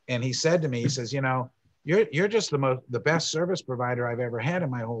 And he said to me, he says, you're just the best service provider I've ever had in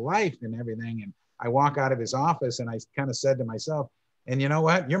my whole life and everything. And I walk out of his office and I kind of said to myself, and you know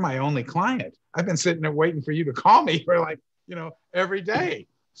what? You're my only client. I've been sitting there waiting for you to call me for every day.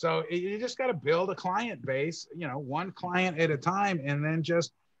 So you just got to build a client base, one client at a time, and then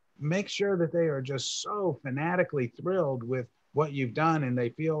just make sure that they are just so fanatically thrilled with what you've done, and they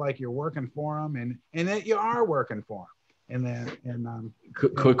feel like you're working for them, and that you are working for them.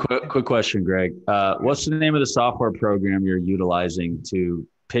 Quick question, Greg. What's the name of the software program you're utilizing to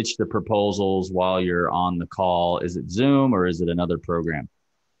pitch the proposals while you're on the call? Is it Zoom or is it another program?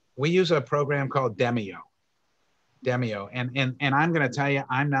 We use a program called Demio. And I'm going to tell you,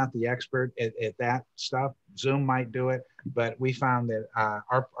 I'm not the expert at that stuff. Zoom might do it, but we found that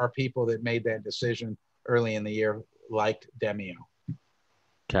our people that made that decision early in the year liked Demio.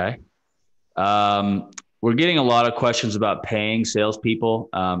 Okay. We're getting a lot of questions about paying salespeople.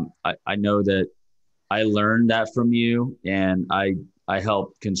 I know that I learned that from you, and I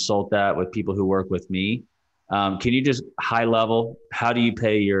help consult that with people who work with me. Can you just high level, how do you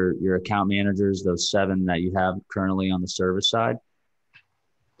pay your account managers, those 7 that you have currently on the service side?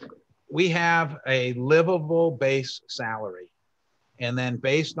 We have a livable base salary. And then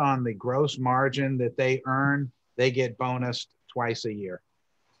based on the gross margin that they earn, they get bonused twice a year.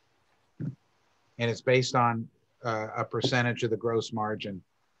 And it's based on a percentage of the gross margin.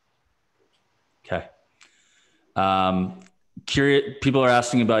 Okay. Curious, people are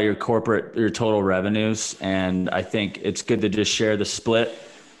asking about your total revenues, and I think it's good to just share the split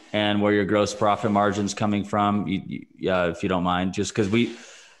and where your gross profit margin's coming from. If you don't mind, just because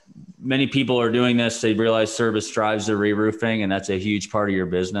many people are doing this, they realize service drives their re-roofing, and that's a huge part of your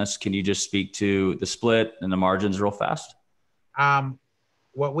business. Can you just speak to the split and the margins real fast?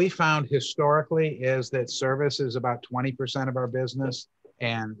 What we found historically is that service is about 20% of our business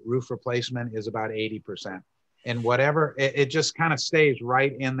and roof replacement is about 80%. And whatever, it just kind of stays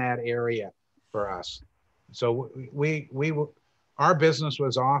right in that area for us. So our business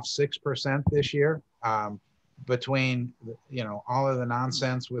was off 6% this year, between, all of the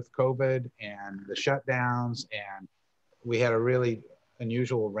nonsense with COVID and the shutdowns. And we had a really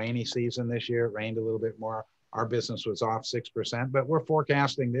unusual rainy season this year. It rained a little bit more. Our business was off 6%, but we're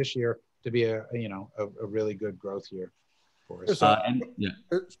forecasting this year to be a really good growth year for us.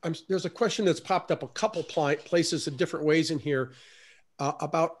 There's a question that's popped up a couple places in different ways in here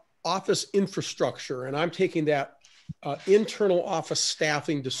about office infrastructure. And I'm taking that internal office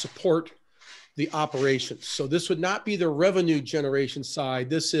staffing to support the operations. So this would not be the revenue generation side.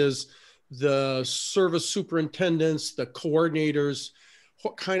 This is the service superintendents, the coordinators.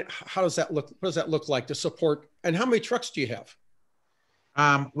 How does that look? What does that look like to support? And how many trucks do you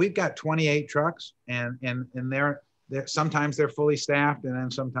have? We've got 28 trucks, and they're sometimes they're fully staffed, and then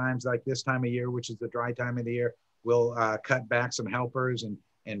sometimes, like this time of year, which is the dry time of the year, we'll cut back some helpers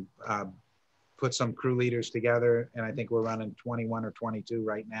and put some crew leaders together. And I think we're running 21 or 22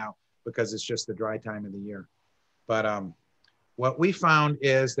 right now because it's just the dry time of the year. But what we found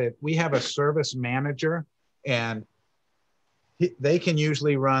is that we have a service manager, and they can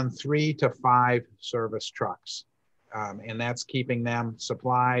usually run 3 to 5 service trucks. And that's keeping them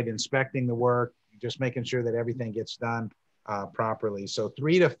supplied, inspecting the work, just making sure that everything gets done properly. So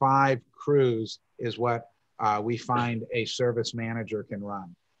 3 to 5 crews is what we find a service manager can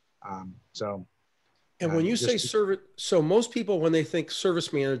run. And when you say service, so most people, when they think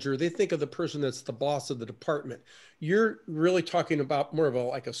service manager, they think of the person that's the boss of the department. You're really talking about more of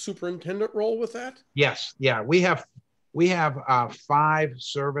a superintendent role with that? Yes. Yeah. We have 5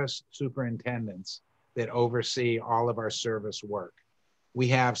 service superintendents that oversee all of our service work. We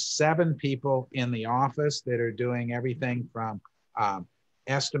have 7 people in the office that are doing everything from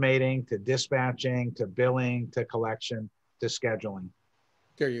estimating to dispatching to billing to collection to scheduling.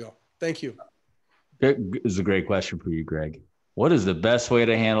 There you go. Thank you. This is a great question for you, Greg. What is the best way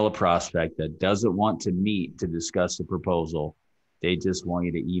to handle a prospect that doesn't want to meet to discuss the proposal? They just want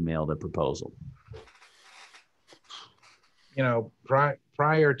you to email the proposal.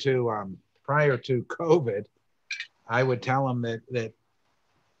 Prior to COVID, I would tell them that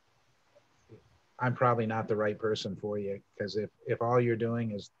I'm probably not the right person for you, because if all you're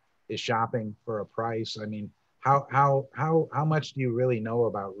doing is shopping for a price, I mean, how much do you really know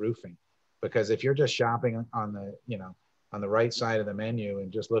about roofing? Because if you're just shopping on the right side of the menu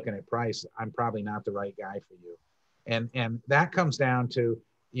and just looking at price, I'm probably not the right guy for you. And that comes down to,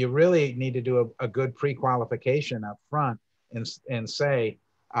 you really need to do a good pre-qualification up front and say,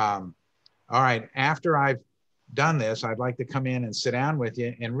 all right, after I've done this, I'd like to come in and sit down with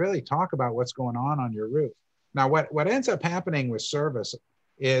you and really talk about what's going on your roof. Now, what ends up happening with service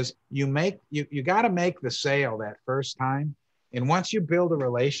is you got to make the sale that first time. And once you build a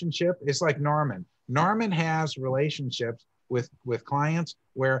relationship, it's like Norman. Norman has relationships with clients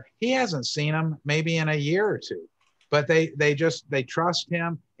where he hasn't seen them maybe in a year or two, but they trust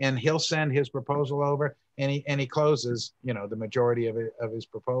him, and he'll send his proposal over, and he closes, the majority of his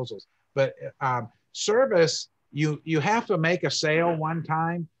proposals. But service, you have to make a sale one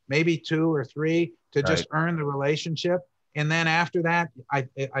time, maybe 2 or 3, to just earn the relationship. And then after that, I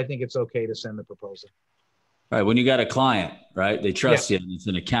think it's okay to send the proposal. Right. When you got a client, right, they trust you, and it's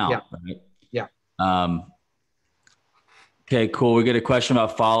an account, right? Yeah. Okay, cool. We get a question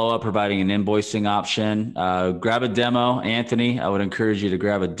about follow-up, providing an invoicing option. Grab a demo. Anthony, I would encourage you to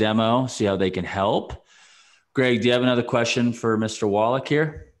grab a demo, see how they can help. Greg, do you have another question for Mr. Wallick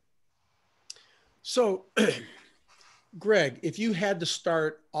here? So, Greg, if you had to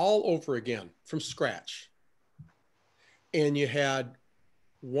start all over again from scratch, and you had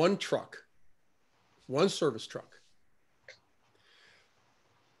one truck, one service truck.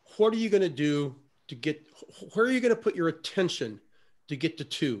 What are you going to do to get, where are you going to put your attention to get to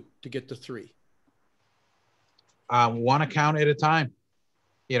 2, to get to 3? One account at a time.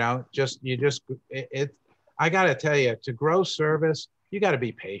 You know, I got to tell you, to grow service, you got to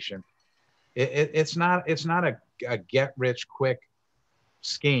be patient. It's not a get rich quick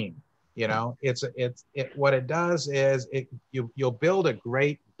scheme. You know, what it does is you'll build a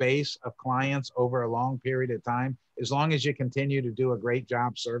great base of clients over a long period of time, as long as you continue to do a great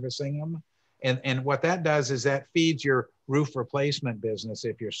job servicing them. And what that does is that feeds your roof replacement business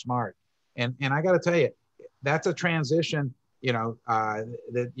if you're smart. And I got to tell you, that's a transition, you know,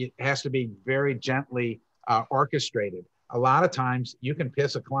 that it has to be very gently orchestrated. A lot of times you can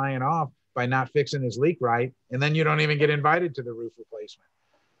piss a client off by not fixing his leak right, and then you don't even get invited to the roof replacement.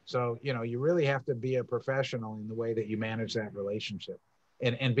 So, you know, you really have to be a professional in the way that you manage that relationship,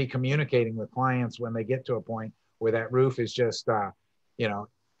 and be communicating with clients when they get to a point where that roof is just, you know,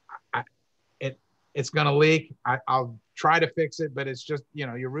 it's going to leak. I'll try to fix it, but it's just, you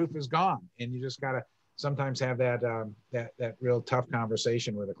know, your roof is gone, and you just got to sometimes have that real tough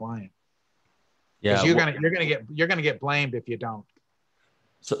conversation with a client. Yeah, you're gonna get blamed if you don't.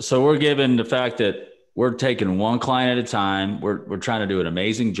 So we're given the fact that we're taking one client at a time. We're trying to do an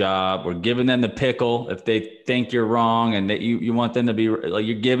amazing job. We're giving them the pickle if they think you're wrong, and that you want them to be like,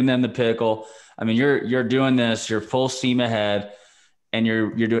 you're giving them the pickle. I mean, you're doing this. You're full steam ahead, and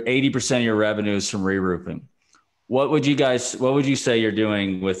you're doing 80% of your revenues from re-roofing. What would you say you're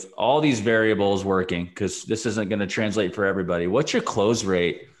doing with all these variables working? Because this isn't going to translate for everybody. What's your close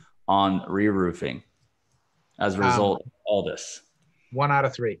rate on re-roofing as a result of all this? 1 out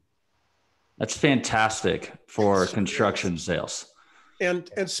of 3. That's fantastic for construction sales. And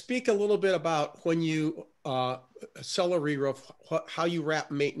speak a little bit about when you sell a re-roof, how you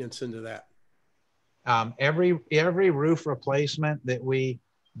wrap maintenance into that. Every roof replacement that we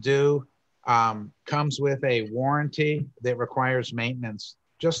do comes with a warranty that requires maintenance,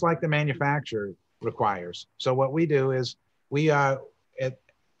 just like the manufacturer requires. So what we do is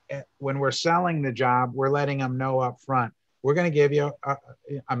when we're selling the job, we're letting them know up front, we're going to give you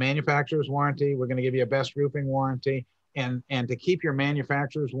a manufacturer's warranty. We're going to give you a best roofing warranty. And to keep your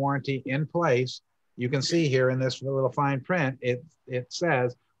manufacturer's warranty in place, you can see here in this little fine print, it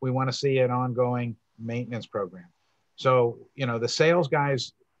says we want to see an ongoing maintenance program. So, you know, the sales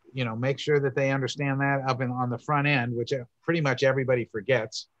guys, you know, make sure that they understand that up on the front end, which pretty much everybody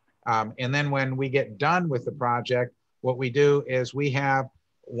forgets. And then when we get done with the project, what we do is we have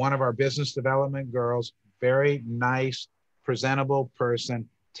one of our business development girls, very nice, presentable person,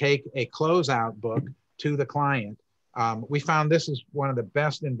 take a closeout book to the client. We found this is one of the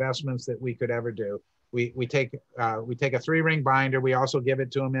best investments that we could ever do. We take a 3-ring binder. We also give it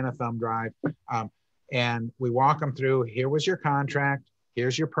to them in a thumb drive. And we walk them through, here was your contract.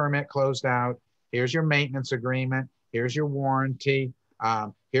 Here's your permit closed out. Here's your maintenance agreement. Here's your warranty.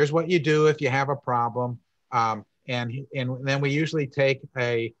 Here's what you do if you have a problem. And then we usually take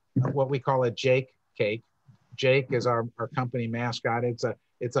what we call a Jake cake. Jake is our company mascot. It's a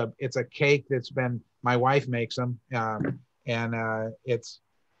cake that's been, my wife makes them. And it's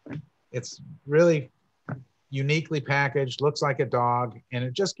really uniquely packaged, looks like a dog, and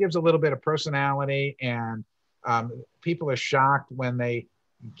it just gives a little bit of personality. And people are shocked when they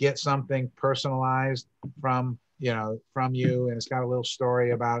get something personalized from you, and it's got a little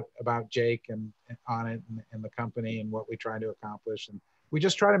story about Jake and on it and the company and what we try to accomplish. And we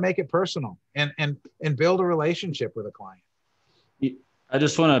just try to make it personal and build a relationship with a client. I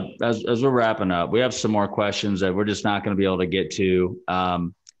just want to, as we're wrapping up, we have some more questions that we're just not going to be able to get to.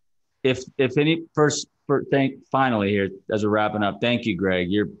 Finally here, as we're wrapping up, thank you, Gregg.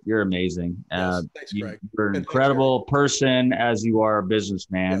 You're amazing. Yes, thanks, Gregg. You're an incredible person as you are a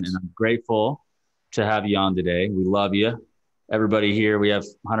businessman, yes. And I'm grateful to have you on today. We love you. Everybody here, we have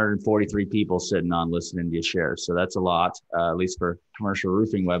 143 people sitting on listening to you share. So that's a lot, at least for commercial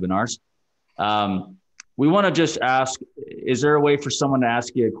roofing webinars. We want to just ask, is there a way for someone to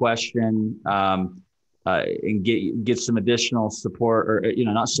ask you a question and get some additional support, or,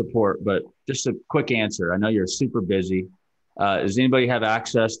 not support, but just a quick answer? I know you're super busy. Does anybody have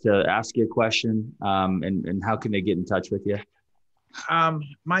access to ask you a question? And how can they get in touch with you?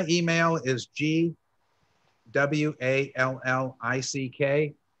 My email is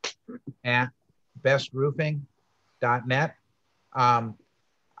gwallick@bestroofing.net.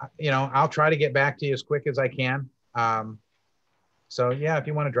 I'll try to get back to you as quick as I can. So yeah, if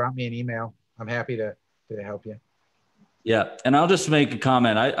you want to drop me an email, I'm happy to help you. Yeah. And I'll just make a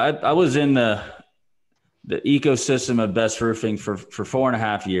comment. I was in the ecosystem of Best Roofing for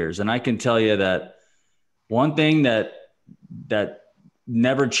 4.5 years. And I can tell you that one thing that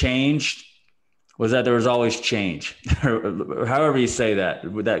never changed was that there was always change, or however you say that,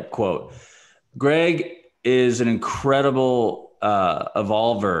 with that quote. Gregg is an incredible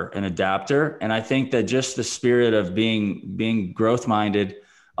evolver and adapter. And I think that just the spirit of being growth-minded,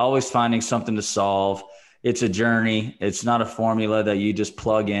 always finding something to solve. It's a journey. It's not a formula that you just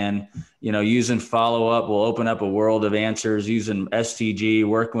plug in. You know, using follow-up will open up a world of answers. Using STG,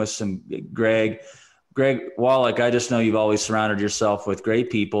 working with some Gregg Wallick, I just know you've always surrounded yourself with great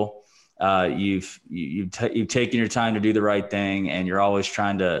people. You've taken your time to do the right thing, and you're always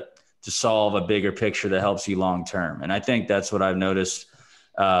trying to solve a bigger picture that helps you long-term. And I think that's what I've noticed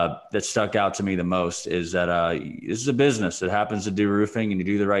that stuck out to me the most, is that this is a business that happens to do roofing, and you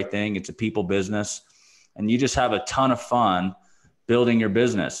do the right thing. It's a people business, and you just have a ton of fun building your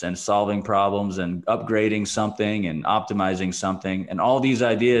business and solving problems and upgrading something and optimizing something. And all these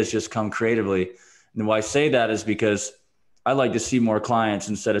ideas just come creatively. And why I say that is because I like to see more clients,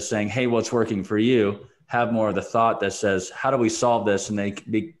 instead of saying, hey, what's working for you, have more of the thought that says, how do we solve this? And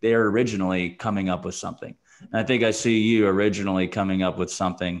they're originally coming up with something. And I think I see you originally coming up with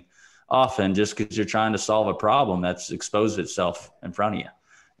something often just because you're trying to solve a problem that's exposed itself in front of you.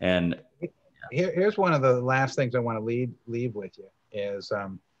 And here's one of the last things I want to leave with you is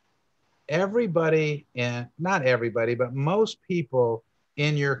everybody, and not everybody, but most people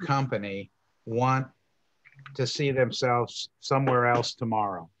in your company want to see themselves somewhere else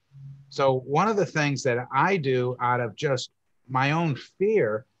tomorrow. So one of the things that I do out of just my own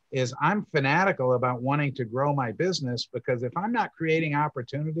fear is I'm fanatical about wanting to grow my business, because if I'm not creating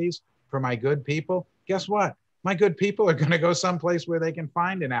opportunities for my good people, guess what? My good people are going to go someplace where they can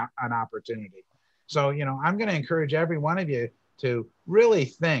find an opportunity. So, you know, I'm going to encourage every one of you to really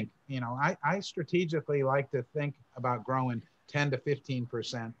think, you know, I strategically like to think about growing 10 to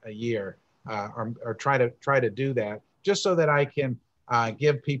 15% a year, or try to do that, just so that I can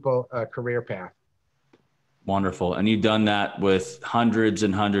give people a career path. Wonderful. And you've done that with hundreds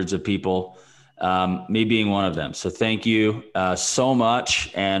and hundreds of people, me being one of them. So thank you so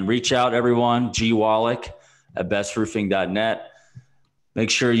much. And reach out, everyone, G Wallick at bestroofing.net. Make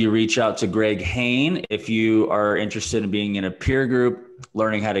sure you reach out to Gregg Hain if you are interested in being in a peer group,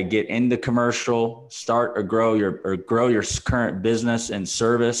 learning how to get into commercial, start or grow your current business and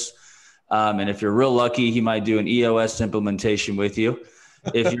service. And if you're real lucky, he might do an EOS implementation with you.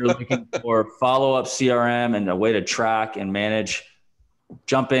 If you're looking for follow-up CRM and a way to track and manage,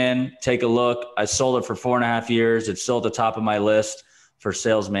 jump in, take a look. I sold it for 4.5 years. It's still at the top of my list for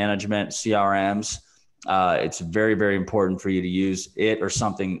sales management CRMs. It's very, very important for you to use it or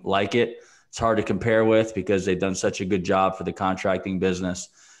something like it. It's hard to compare with because they've done such a good job for the contracting business.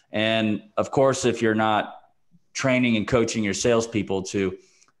 And of course, if you're not training and coaching your salespeople to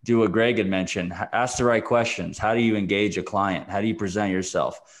do what Gregg had mentioned, ask the right questions. How do you engage a client? How do you present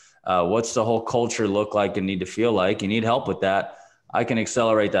yourself? What's the whole culture look like and need to feel like? You need help with that. I can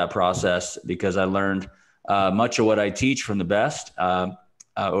accelerate that process because I learned much of what I teach from the best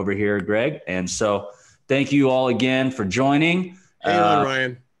over here, Gregg. And so thank you all again for joining. Hang on,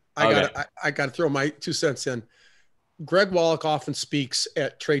 Ryan. I got to throw my 2 cents in. Gregg Wallick often speaks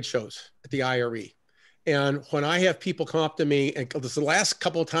at trade shows at the IRE. And when I have people come up to me, and this is the last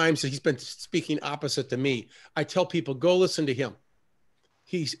couple of times that he's been speaking opposite to me, I tell people, go listen to him.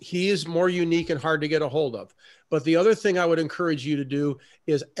 He is more unique and hard to get a hold of. But the other thing I would encourage you to do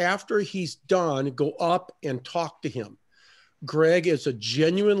is after he's done, go up and talk to him. Gregg is a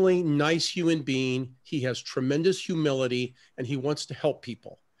genuinely nice human being. He has tremendous humility and he wants to help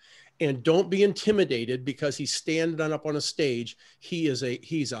people. And don't be intimidated because he's standing up on a stage. He's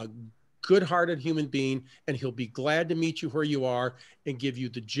a good-hearted human being, and he'll be glad to meet you where you are and give you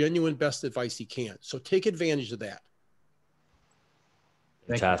the genuine best advice he can. So take advantage of that.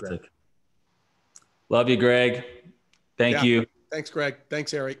 Fantastic. Love you, Gregg. Thank you. Thanks, Gregg.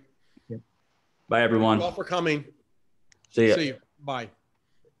 Thanks, Eric. Bye, everyone. Thank you all for coming. See ya. See you. Bye.